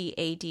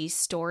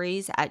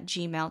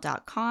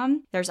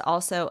npadstories@gmail.com. There's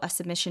also a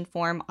submission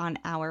form on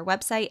our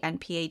website,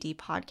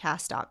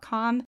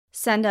 npadpodcast.com.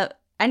 Send up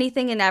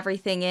anything and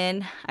everything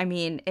in. I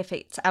mean, if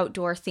it's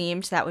outdoor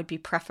themed, that would be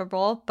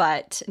preferable,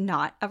 but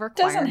not a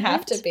requirement. Doesn't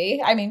have to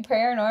be. I mean,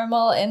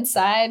 paranormal,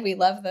 inside, we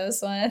love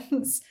those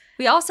ones.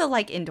 We also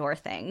like indoor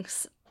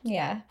things.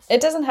 Yeah.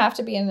 It doesn't have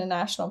to be in a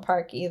national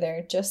park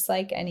either. Just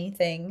like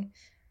anything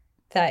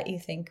that you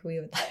think we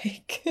would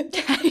like.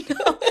 I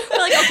know. We're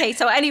like, okay,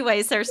 so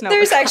anyways, there's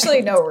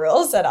actually no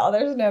rules at all.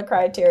 There's no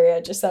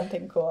criteria, just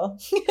something cool.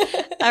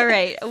 All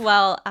right.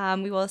 Well,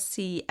 we will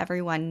see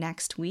everyone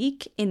next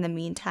week. In the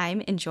meantime,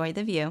 enjoy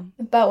the view.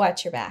 But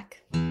watch your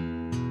back.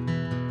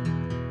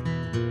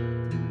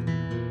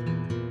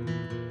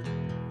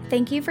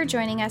 Thank you for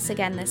joining us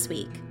again this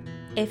week.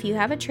 If you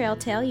have a trail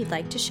tale you'd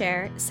like to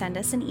share, send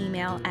us an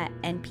email at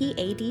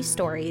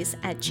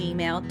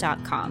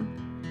npadstories@gmail.com.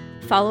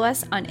 Follow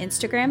us on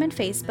Instagram and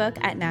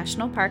Facebook at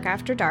National Park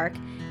After Dark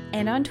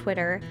and on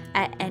Twitter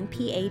at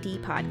NPAD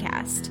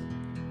Podcast.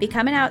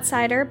 Become an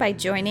outsider by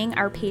joining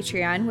our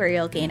Patreon, where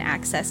you'll gain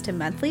access to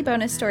monthly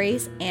bonus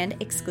stories and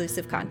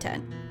exclusive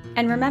content.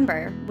 And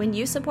remember, when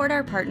you support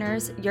our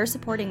partners, you're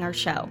supporting our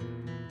show.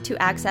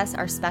 To access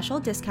our special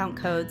discount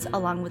codes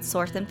along with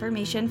source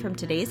information from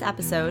today's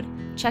episode,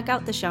 check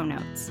out the show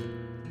notes.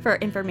 For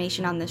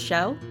information on the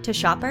show, to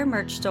shop our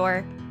merch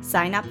store,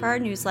 sign up for our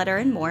newsletter,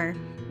 and more,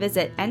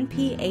 visit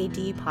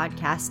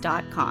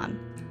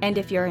npadpodcast.com. And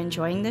if you're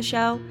enjoying the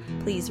show,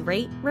 please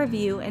rate,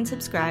 review, and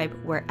subscribe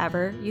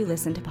wherever you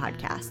listen to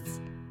podcasts.